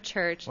in your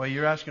church? Well,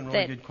 you're asking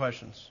really good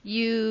questions.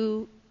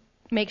 You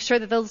make sure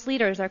that those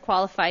leaders are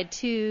qualified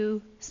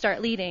to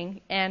start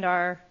leading and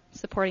are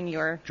supporting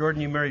your...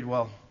 Jordan, you married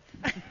well.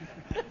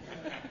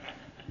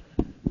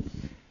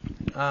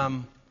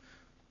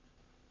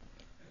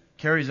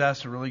 Carrie's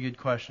asked a really good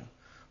question.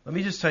 Let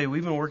me just tell you,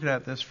 we've been working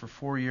at this for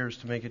 4 years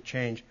to make it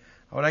change.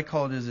 What I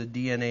call it is a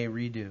DNA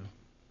redo.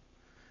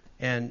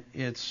 And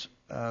it's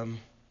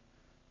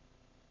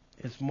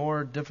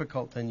more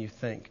difficult than you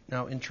think.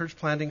 Now, in church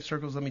planting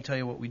circles, let me tell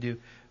you what we do.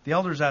 The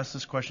elders asked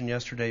this question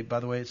yesterday. By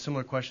the way, it's a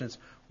similar question. It's,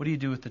 what do you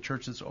do with the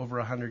church that's over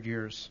 100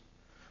 years?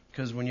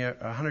 Because when you're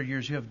 100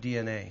 years, you have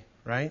DNA,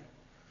 right?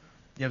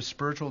 You have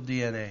spiritual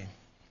DNA.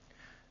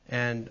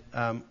 And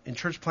in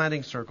church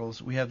planting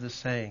circles, we have this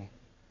saying,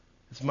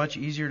 it's much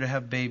easier to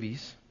have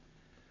babies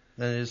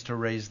than it is to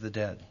raise the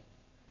dead.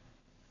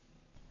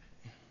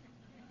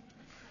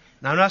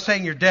 Now, I'm not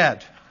saying you're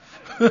dead.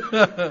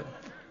 But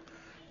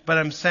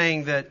I'm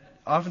saying that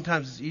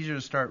oftentimes it's easier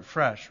to start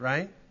fresh,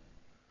 right?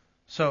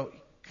 So,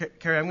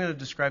 Carrie, I'm going to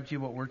describe to you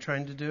what we're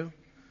trying to do.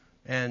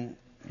 And,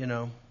 you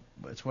know,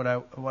 it's what I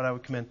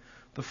would commend.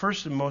 The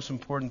first and most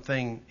important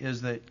thing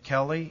is that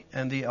Kelly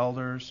and the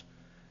elders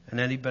and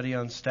anybody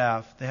on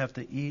staff, they have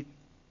to eat,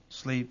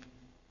 sleep,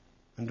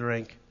 and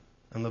drink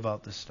and live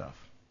out this stuff.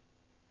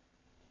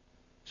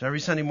 So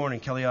every Sunday morning,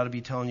 Kelly ought to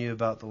be telling you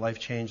about the life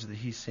change that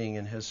he's seeing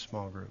in his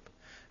small group.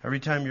 Every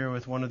time you're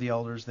with one of the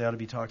elders, they ought to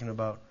be talking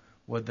about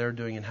what they're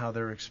doing and how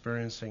they're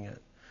experiencing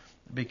it.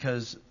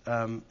 Because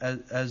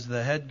as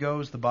the head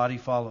goes, the body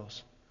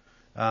follows.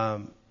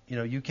 You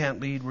know, you can't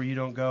lead where you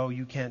don't go.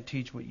 You can't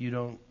teach what you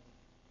don't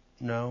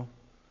know.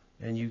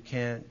 And you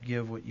can't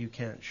give what you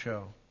can't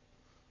show.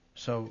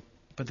 So,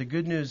 but the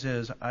good news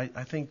is, I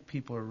think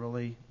people are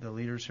really, the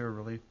leaders here are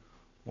really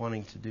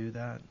wanting to do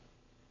that.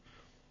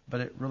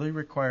 But it really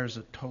requires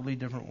a totally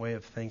different way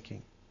of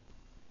thinking.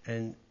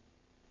 And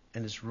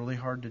it's really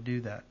hard to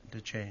do that,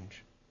 to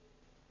change.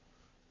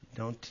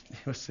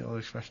 What's the old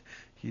expression?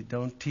 You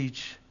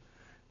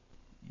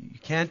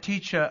can't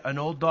teach an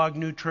old dog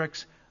new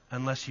tricks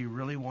unless he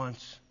really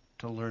wants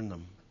to learn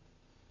them.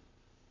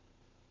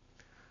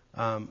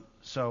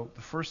 So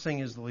the first thing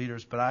is the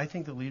leaders, but I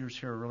think the leaders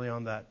here are really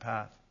on that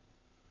path.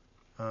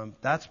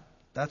 That's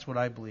what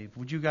I believe.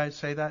 Would you guys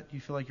say that?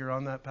 You feel like you're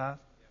on that path?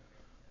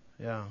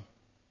 Yeah.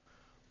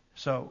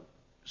 So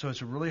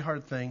it's a really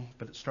hard thing,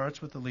 but it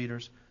starts with the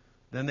leaders.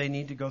 Then they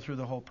need to go through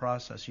the whole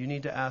process. You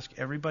need to ask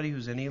everybody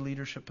who's in any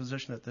leadership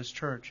position at this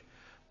church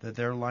that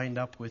they're lined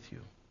up with you.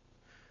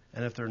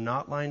 And if they're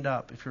not lined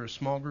up, if you're a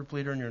small group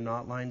leader and you're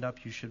not lined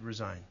up, you should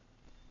resign.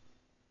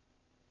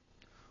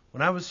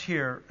 When I was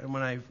here and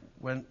when I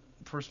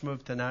first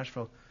moved to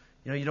Nashville,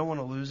 you know, you don't want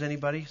to lose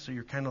anybody, so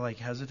you're kind of like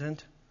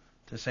hesitant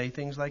to say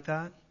things like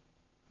that.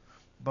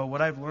 But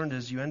what I've learned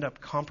is you end up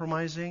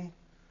compromising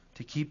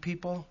to keep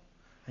people,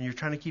 and you're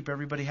trying to keep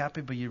everybody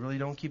happy, but you really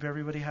don't keep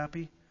everybody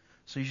happy.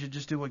 So you should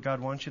just do what God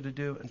wants you to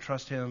do and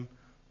trust Him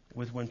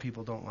with when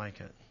people don't like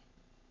it.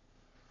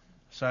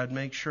 So I'd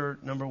make sure,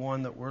 number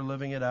one, that we're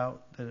living it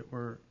out, that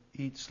we're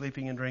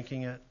sleeping and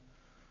drinking it,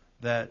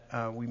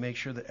 that we make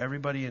sure that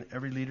everybody in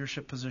every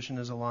leadership position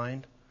is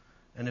aligned.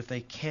 And if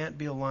they can't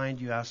be aligned,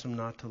 you ask them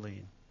not to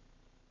lead.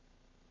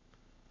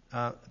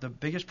 The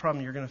biggest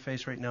problem you're going to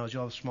face right now is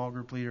you'll have small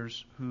group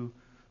leaders who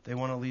they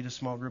want to lead a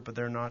small group, but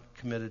they're not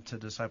committed to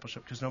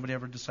discipleship because nobody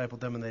ever discipled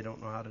them and they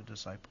don't know how to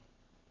disciple.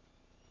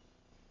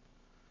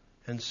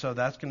 And so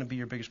that's going to be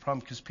your biggest problem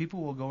because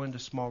people will go into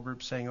small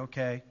groups saying,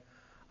 okay,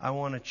 I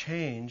want to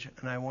change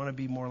and I want to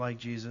be more like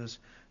Jesus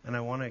and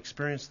I want to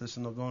experience this,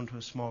 and they'll go into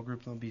a small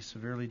group and they'll be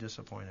severely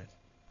disappointed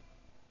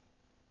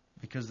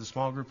because the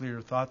small group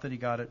leader thought that he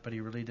got it, but he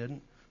really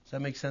didn't. Does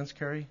that make sense,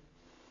 Carrie?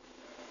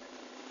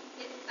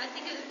 I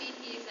think of the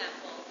BP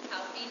example,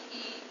 how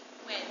BP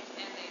went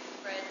and they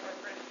spread, or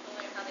British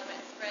Petroleum, how they went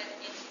and spread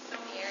into so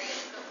many areas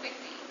so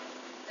quickly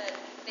that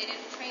they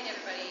didn't train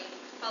everybody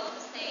to follow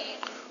the same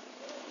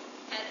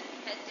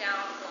head down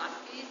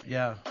philosophies.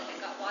 Yeah.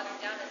 It got watered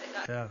down as it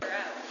got further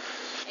out.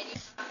 And you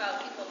talk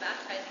about people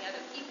baptizing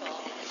other people,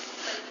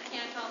 but if you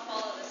can't all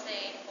follow the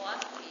same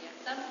philosophy at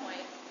some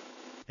point,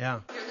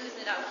 you're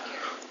losing it out here.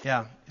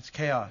 Yeah, it's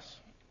chaos,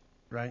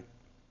 right?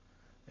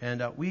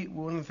 And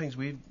one of the things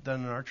we've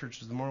done in our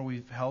church is the more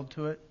we've held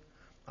to it.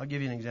 I'll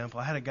give you an example.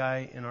 I had a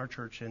guy in our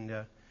church,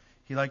 and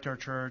he liked our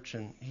church,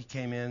 and he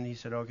came in. He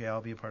said, "Okay,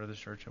 I'll be a part of this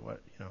church."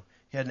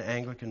 He had an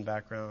Anglican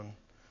background,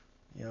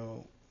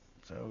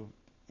 so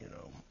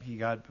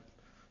he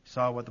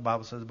saw what the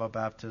Bible says about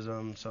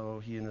baptism. So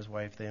he and his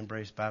wife, they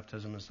embraced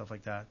baptism and stuff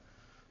like that.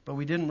 But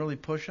we didn't really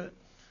push it.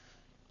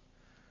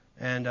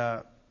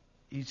 And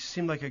he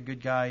seemed like a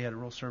good guy. He had a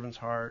real servant's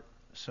heart.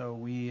 So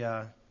we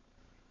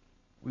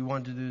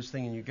wanted to do this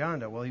thing in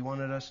Uganda. Well, he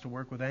wanted us to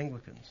work with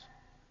Anglicans.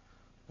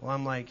 Well,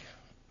 I'm like,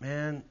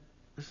 man,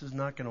 this is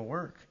not going to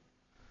work.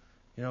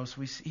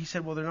 So he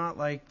said, well, they're not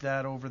like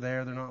that over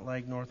there. They're not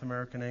like North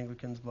American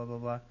Anglicans, blah, blah,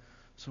 blah.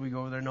 So we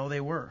go over there. No,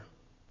 they were.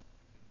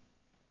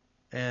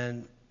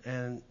 And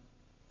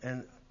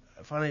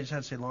finally I just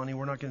had to say, Lonnie,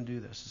 we're not going to do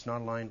this. It's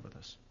not aligned with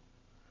us.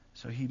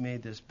 So he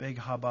made this big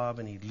hubbub,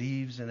 and he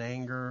leaves in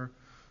anger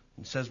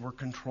and says we're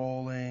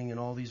controlling and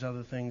all these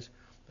other things.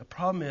 The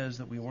problem is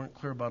that we weren't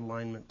clear about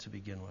alignment to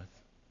begin with.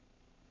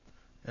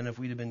 And if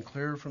we'd have been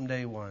clear from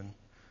day one,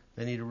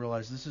 they need to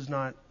realize this is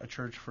not a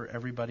church for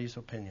everybody's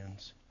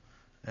opinions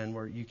and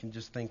where you can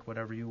just think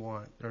whatever you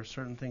want. There are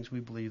certain things we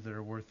believe that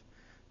are worth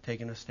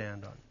taking a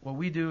stand on. What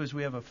we do is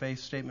we have a faith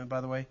statement,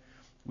 by the way.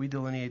 We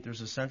delineate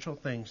there's essential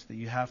things that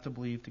you have to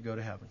believe to go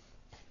to heaven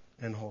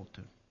and hold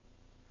to.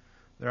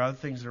 There are other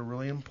things that are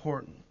really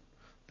important,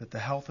 that the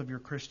health of your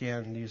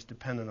Christianity is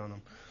dependent on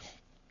them.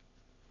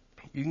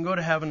 You can go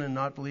to heaven and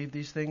not believe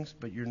these things,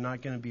 but you're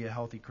not going to be a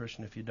healthy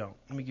Christian if you don't.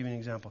 Let me give you an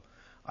example.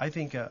 I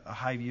think a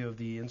high view of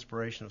the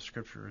inspiration of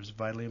Scripture is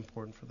vitally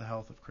important for the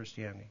health of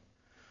Christianity.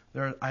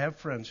 I have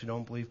friends who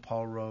don't believe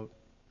Paul wrote.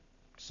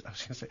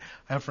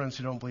 I have friends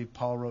who don't believe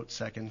Paul wrote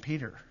 2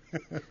 Peter.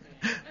 I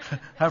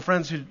have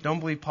friends who don't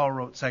believe Paul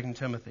wrote 2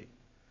 Timothy.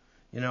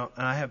 And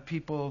I have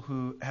people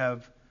who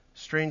have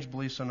strange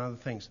beliefs on other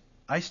things.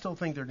 I still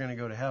think they're going to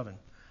go to heaven.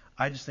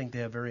 I just think they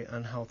have very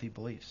unhealthy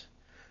beliefs.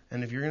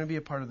 And if you're going to be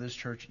a part of this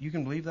church, you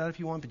can believe that if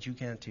you want, but you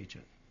can't teach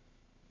it.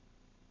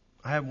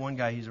 I have one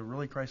guy, he's a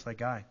really Christ-like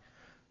guy,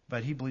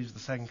 but he believes the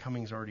second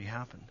coming's already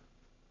happened.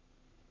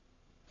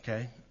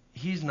 Okay?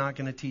 He's not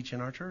going to teach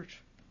in our church.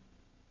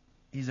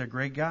 He's a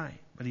great guy,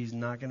 but he's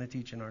not going to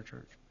teach in our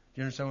church.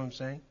 Do you understand what I'm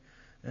saying?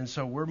 And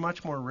so we're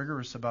much more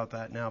rigorous about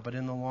that now, but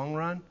in the long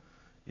run,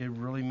 it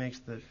really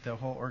makes the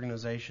whole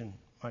organization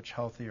much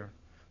healthier.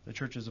 The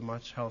church is a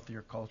much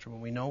healthier culture when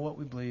we know what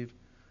we believe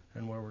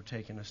and where we're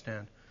taking a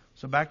stand.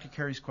 So back to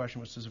Carrie's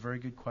question, which is a very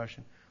good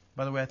question.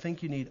 By the way, I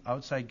think you need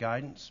outside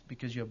guidance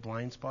because you have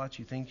blind spots.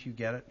 You think you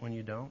get it when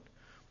you don't.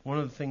 One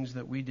of the things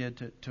that we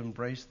did to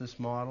embrace this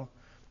model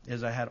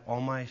is I had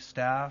all my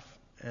staff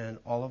and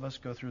all of us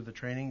go through the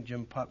training.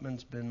 Jim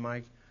Putman's been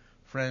my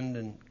friend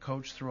and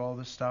coach through all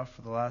this stuff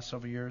for the last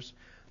several years.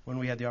 When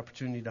we had the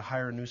opportunity to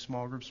hire a new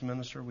small groups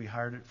minister, we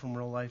hired it from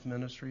Real Life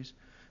Ministries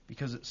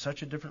because it's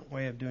such a different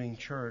way of doing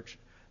church,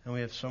 and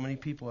we have so many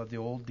people of the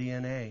old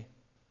DNA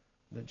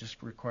that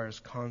just requires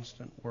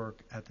constant work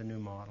at the new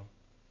model.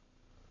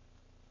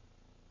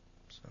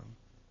 So,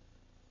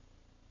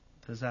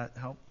 does that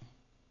help?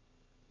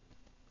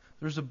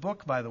 There's a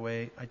book, by the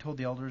way, I told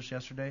the elders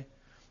yesterday.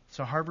 It's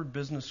a Harvard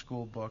Business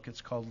School book.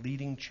 It's called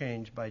Leading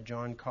Change by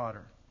John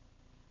Cotter.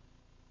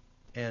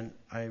 And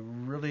I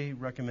really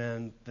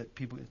recommend that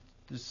people,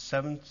 this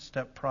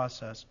 7-step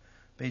process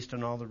based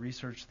on all the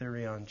research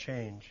theory on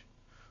change.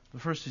 The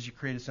first is you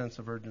create a sense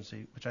of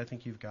urgency, which I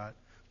think you've got.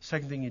 The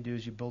second thing you do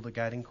is you build a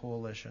guiding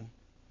coalition,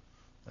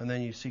 and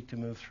then you seek to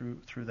move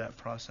through that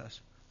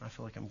process. I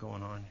feel like I'm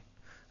going on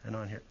and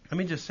on here. Let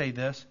me just say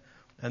this,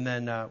 and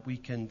then we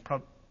can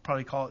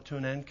probably call it to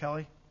an end,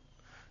 Kelly.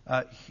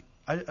 I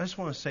just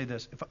want to say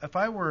this. If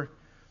I were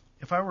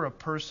a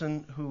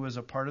person who was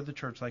a part of the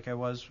church like I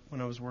was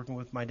when I was working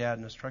with my dad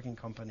in his trucking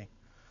company,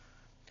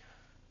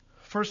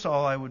 first of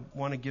all, I would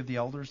want to give the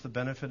elders the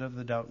benefit of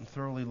the doubt and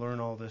thoroughly learn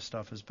all this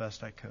stuff as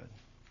best I could.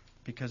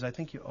 because I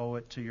think you owe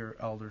it to your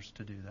elders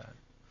to do that.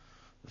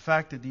 The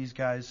fact that these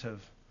guys have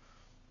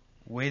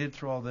waded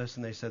through all this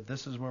and they said,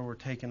 this is where we're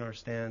taking our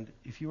stand.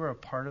 If you are a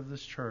part of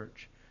this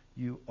church,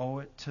 you owe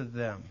it to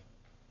them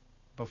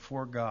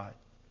before God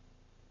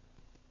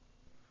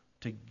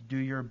to do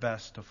your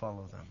best to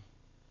follow them.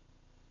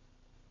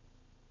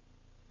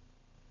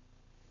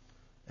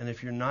 And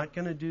if you're not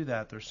going to do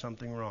that, there's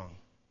something wrong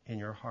in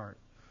your heart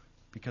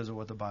because of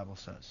what the Bible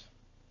says.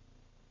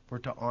 We're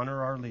to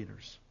honor our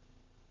leaders.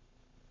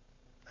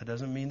 That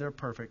doesn't mean they're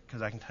perfect,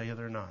 because I can tell you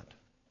they're not.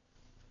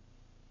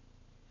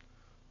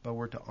 But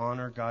we're to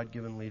honor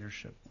God-given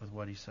leadership with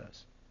what He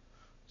says.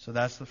 So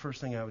that's the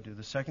first thing I would do.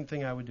 The second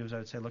thing I would do is I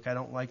would say, look, I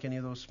don't like any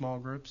of those small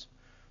groups.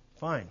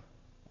 Fine.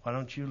 Why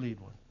don't you lead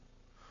one?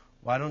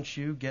 Why don't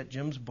you get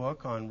Jim's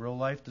book on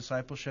real-life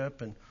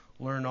discipleship and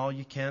learn all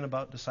you can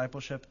about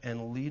discipleship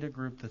and lead a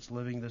group that's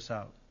living this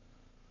out?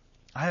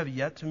 I have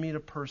yet to meet a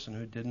person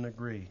who didn't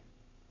agree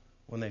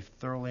when they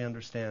thoroughly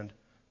understand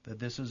that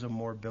this is a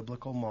more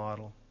biblical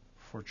model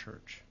for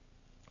church.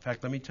 In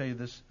fact, let me tell you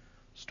this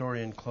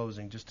story in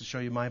closing, just to show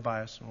you my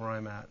bias and where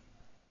I'm at.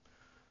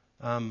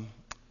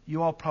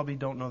 You all probably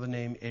don't know the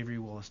name Avery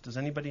Willis. Does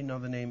anybody know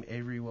the name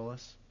Avery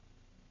Willis?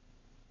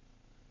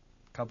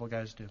 A couple of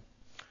guys do.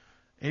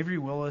 Avery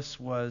Willis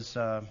was,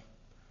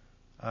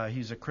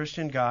 he's a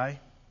Christian guy.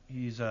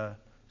 He's a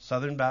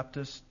Southern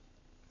Baptist,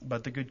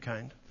 but the good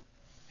kind.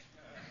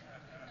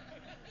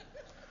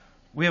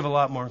 We have a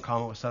lot more in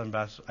common with Southern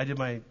Baptist. I did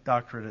my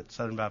doctorate at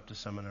Southern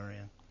Baptist Seminary,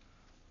 and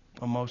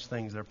on most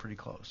things they're pretty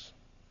close.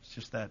 It's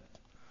just that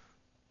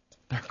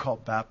they're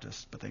called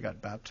Baptists, but they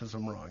got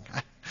baptism wrong.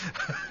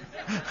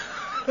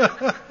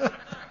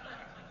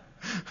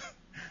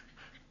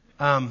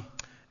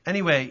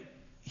 Anyway,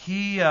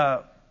 he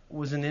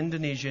was in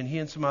Indonesia, and he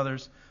and some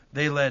others,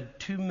 they led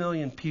 2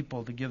 million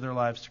people to give their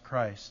lives to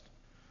Christ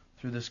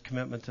through this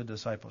commitment to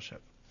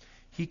discipleship.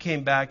 He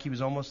came back. He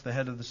was almost the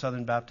head of the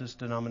Southern Baptist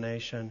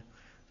denomination.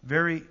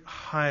 Very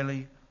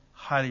highly,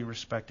 highly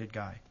respected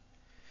guy.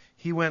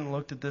 He went and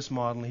looked at this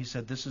model, and he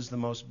said, this is the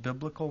most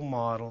biblical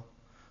model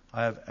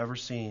I have ever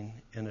seen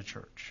in a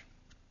church.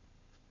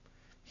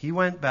 He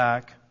went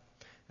back,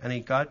 and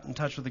he got in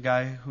touch with the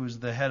guy who's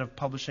the head of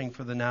publishing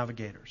for the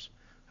Navigators.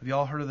 Have you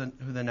all heard of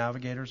who the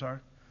Navigators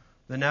are?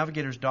 The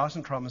Navigators,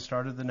 Dawson Trotman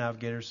started the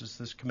Navigators as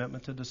this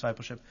commitment to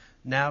discipleship.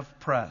 Nav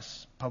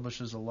Press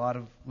publishes a lot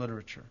of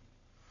literature.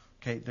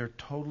 Okay, they're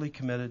totally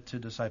committed to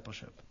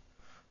discipleship.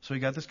 So you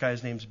got this guy,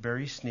 his name's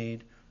Barry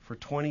Sneed. For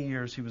 20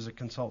 years, he was a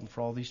consultant for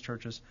all these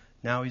churches.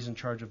 Now he's in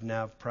charge of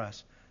Nav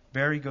Press.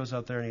 Barry goes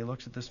out there and he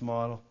looks at this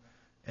model,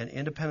 and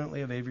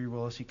independently of Avery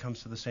Willis, he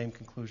comes to the same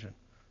conclusion.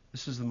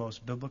 This is the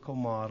most biblical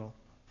model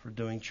for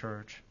doing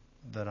church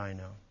that I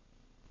know.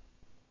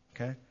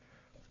 Okay?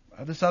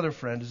 This other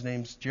friend, his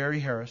name's Jerry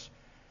Harris.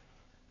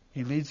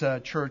 He leads a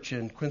church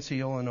in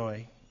Quincy,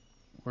 Illinois.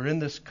 We're in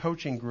this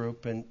coaching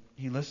group, and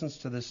he listens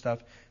to this stuff,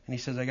 and he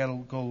says, I got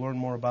to go learn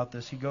more about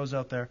this. He goes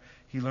out there,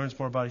 he learns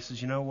more about it. He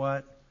says, you know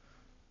what?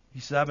 He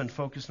says, I've been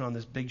focusing on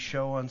this big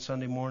show on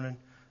Sunday morning,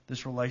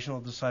 this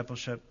relational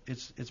discipleship.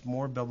 It's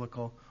more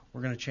biblical.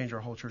 We're going to change our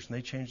whole church. And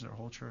they changed their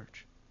whole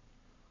church.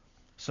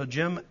 So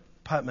Jim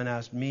Putman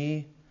asked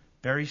me,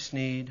 Barry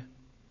Sneed,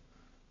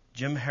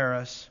 Jim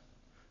Harris,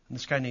 and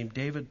this guy named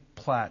David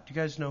Platt. Do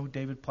you guys know who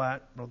David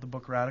Platt wrote the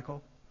book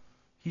Radical?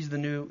 He's the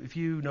new, if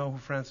you know who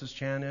Francis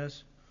Chan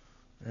is,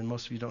 and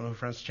most of you don't know who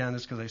Francis Chan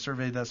is because I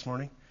surveyed that this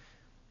morning.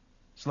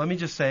 So let me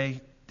just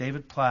say,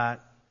 David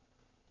Platt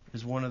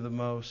is one of the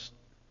most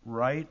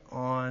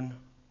right-on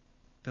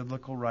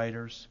biblical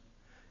writers,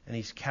 and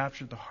he's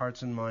captured the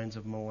hearts and minds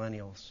of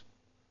millennials.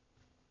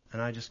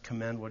 And I just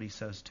commend what he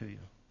says to you.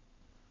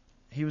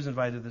 He was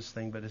invited to this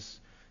thing, but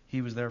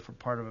he was there for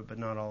part of it, but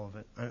not all of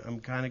it.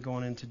 I'm kind of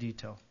going into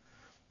detail.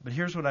 But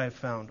here's what I have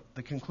found.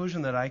 The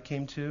conclusion that I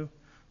came to,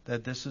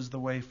 that this is the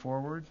way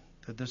forward,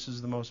 that this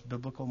is the most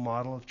biblical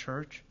model of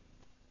church,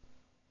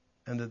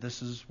 and that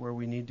this is where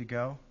we need to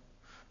go.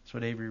 That's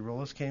what Avery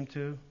Willis came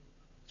to.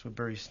 That's what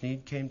Barry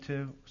Sneed came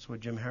to. That's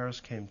what Jim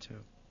Harris came to.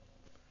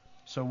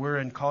 So we're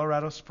in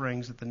Colorado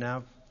Springs at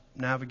the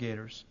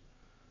Navigators,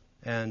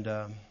 and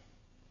I'm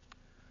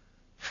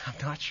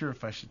not sure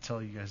if I should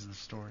tell you guys this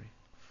story.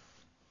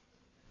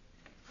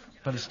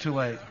 But it's too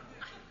late.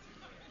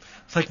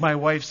 It's like my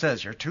wife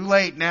says, you're too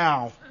late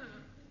now.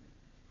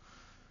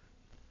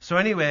 So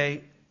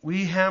anyway,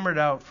 we hammered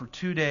out for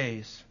 2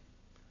 days.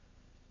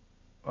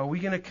 Are we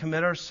going to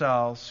commit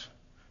ourselves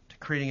to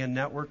creating a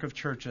network of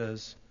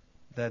churches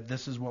that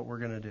this is what we're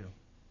going to do?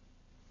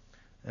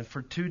 And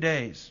for 2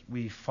 days,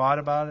 we fought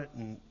about it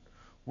and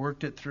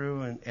worked it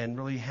through and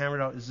really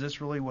hammered out, is this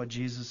really what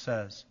Jesus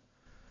says?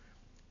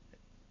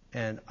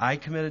 And I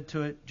committed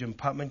to it. Jim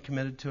Putman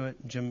committed to it.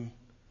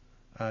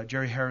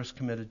 Jerry Harris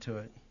committed to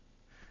it.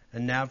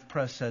 And Nav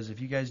Press says,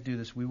 if you guys do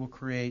this, we will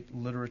create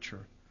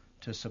literature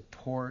to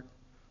support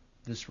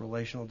this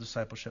relational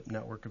discipleship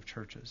network of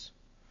churches.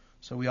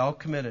 So we all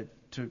committed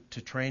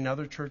to train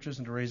other churches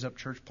and to raise up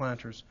church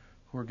planters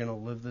who are going to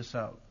live this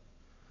out.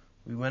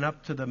 We went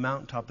up to the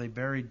mountaintop. They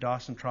buried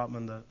Dawson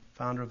Trotman, the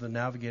founder of the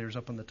Navigators,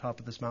 up on the top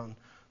of this mountain.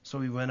 So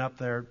we went up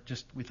there.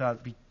 We thought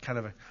it'd be kind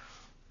of a,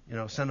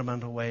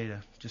 sentimental way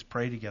to just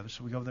pray together.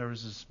 So we go there. It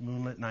was this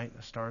moonlit night, and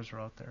the stars were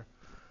out there.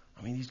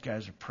 I mean, these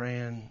guys are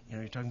praying.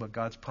 You're talking about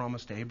God's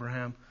promise to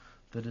Abraham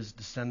that his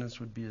descendants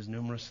would be as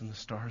numerous as the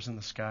stars in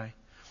the sky.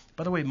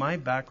 By the way, my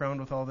background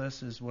with all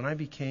this is when I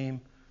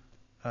became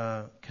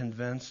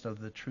convinced of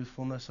the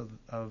truthfulness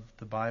of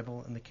the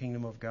Bible and the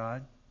kingdom of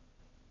God,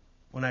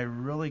 when I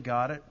really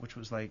got it, which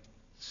was like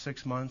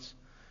 6 months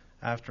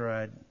after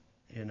I'd,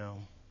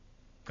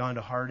 gone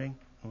to Harding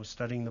and was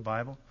studying the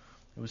Bible.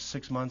 It was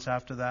 6 months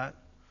after that,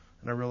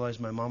 and I realized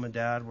my mom and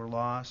dad were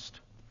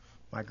lost,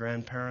 my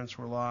grandparents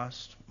were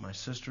lost, my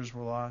sisters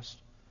were lost,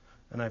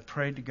 and I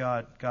prayed to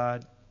God,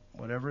 God,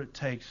 whatever it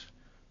takes,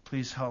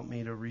 please help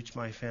me to reach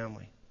my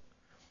family.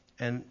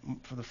 And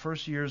for the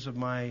first years of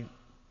my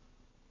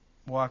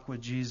walk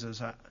with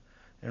Jesus,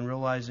 and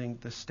realizing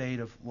the state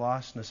of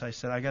lostness, I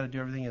said, I got to do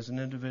everything as an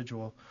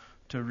individual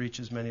to reach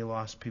as many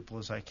lost people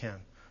as I can.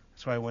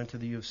 That's why I went to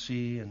the U of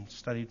C and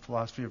studied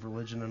philosophy of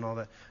religion and all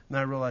that. And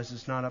I realized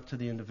it's not up to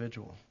the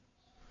individual.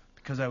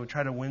 Because I would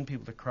try to win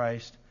people to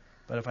Christ,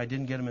 but if I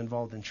didn't get them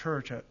involved in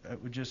church, it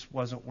just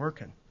wasn't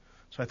working.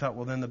 So I thought,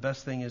 well, then the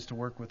best thing is to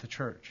work with the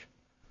church.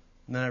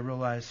 And then I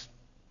realized,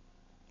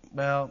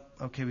 well,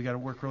 okay, we got to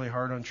work really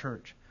hard on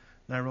church.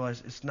 And I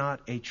realized it's not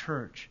a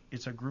church.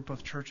 It's a group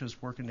of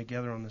churches working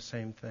together on the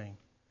same thing.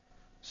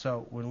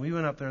 So when we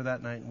went up there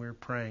that night and we were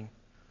praying,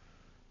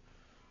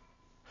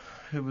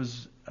 it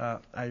was,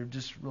 I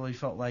just really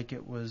felt like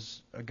it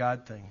was a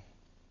God thing.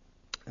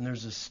 And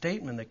there's a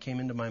statement that came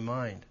into my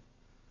mind.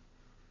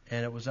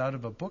 And it was out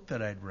of a book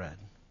that I'd read.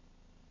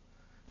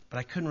 But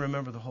I couldn't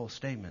remember the whole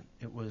statement.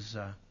 It was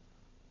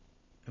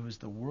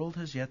the world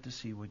has yet to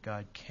see what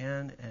God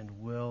can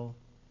and will.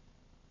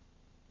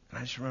 And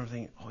I just remember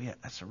thinking, oh yeah,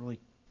 that's a really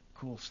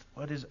cool,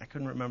 what is it? I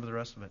couldn't remember the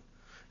rest of it.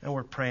 And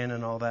we're praying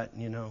and all that,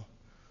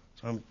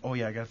 So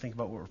I got to think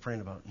about what we're praying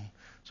about. And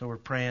so we're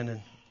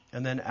praying,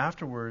 and then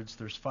afterwards,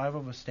 there's 5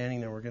 of us standing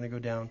there. We're going to go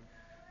down.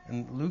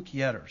 And Luke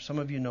Yetter, some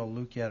of you know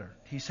Luke Yetter.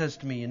 He says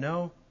to me, you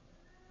know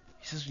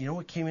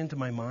what came into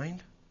my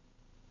mind?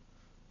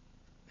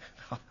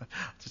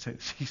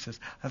 He says,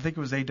 I think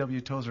it was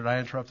A.W. Tozer. And I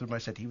interrupted him. I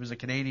said, he was a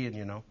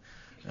Canadian,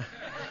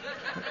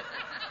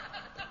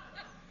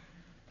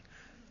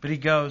 But he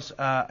goes,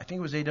 I think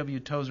it was A.W.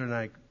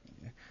 Tozer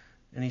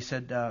and he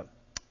said,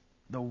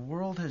 the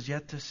world has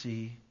yet to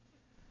see,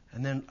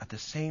 and then at the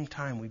same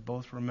time we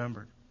both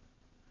remembered.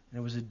 And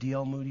it was a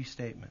D.L. Moody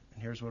statement,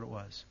 and here's what it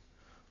was.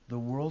 The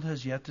world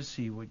has yet to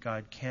see what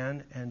God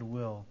can and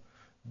will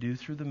do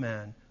through the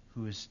man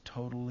who is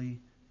totally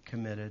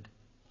committed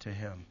to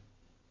him.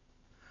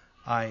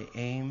 I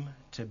aim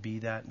to be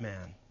that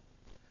man,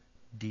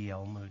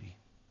 D.L. Moody.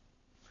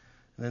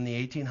 And in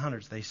the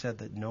 1800s, they said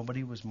that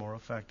nobody was more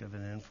effective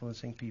in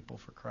influencing people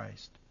for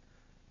Christ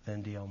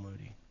than D.L.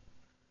 Moody.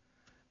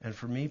 And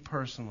for me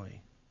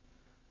personally,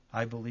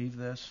 I believe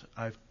this.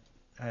 I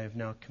have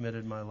now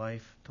committed my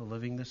life to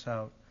living this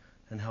out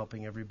and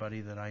helping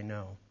everybody that I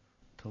know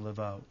to live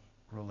out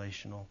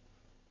relational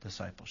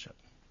discipleship.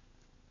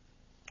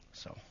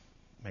 So,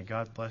 may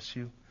God bless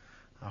you.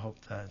 I hope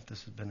that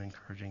this has been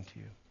encouraging to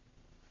you.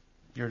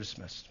 You're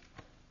dismissed.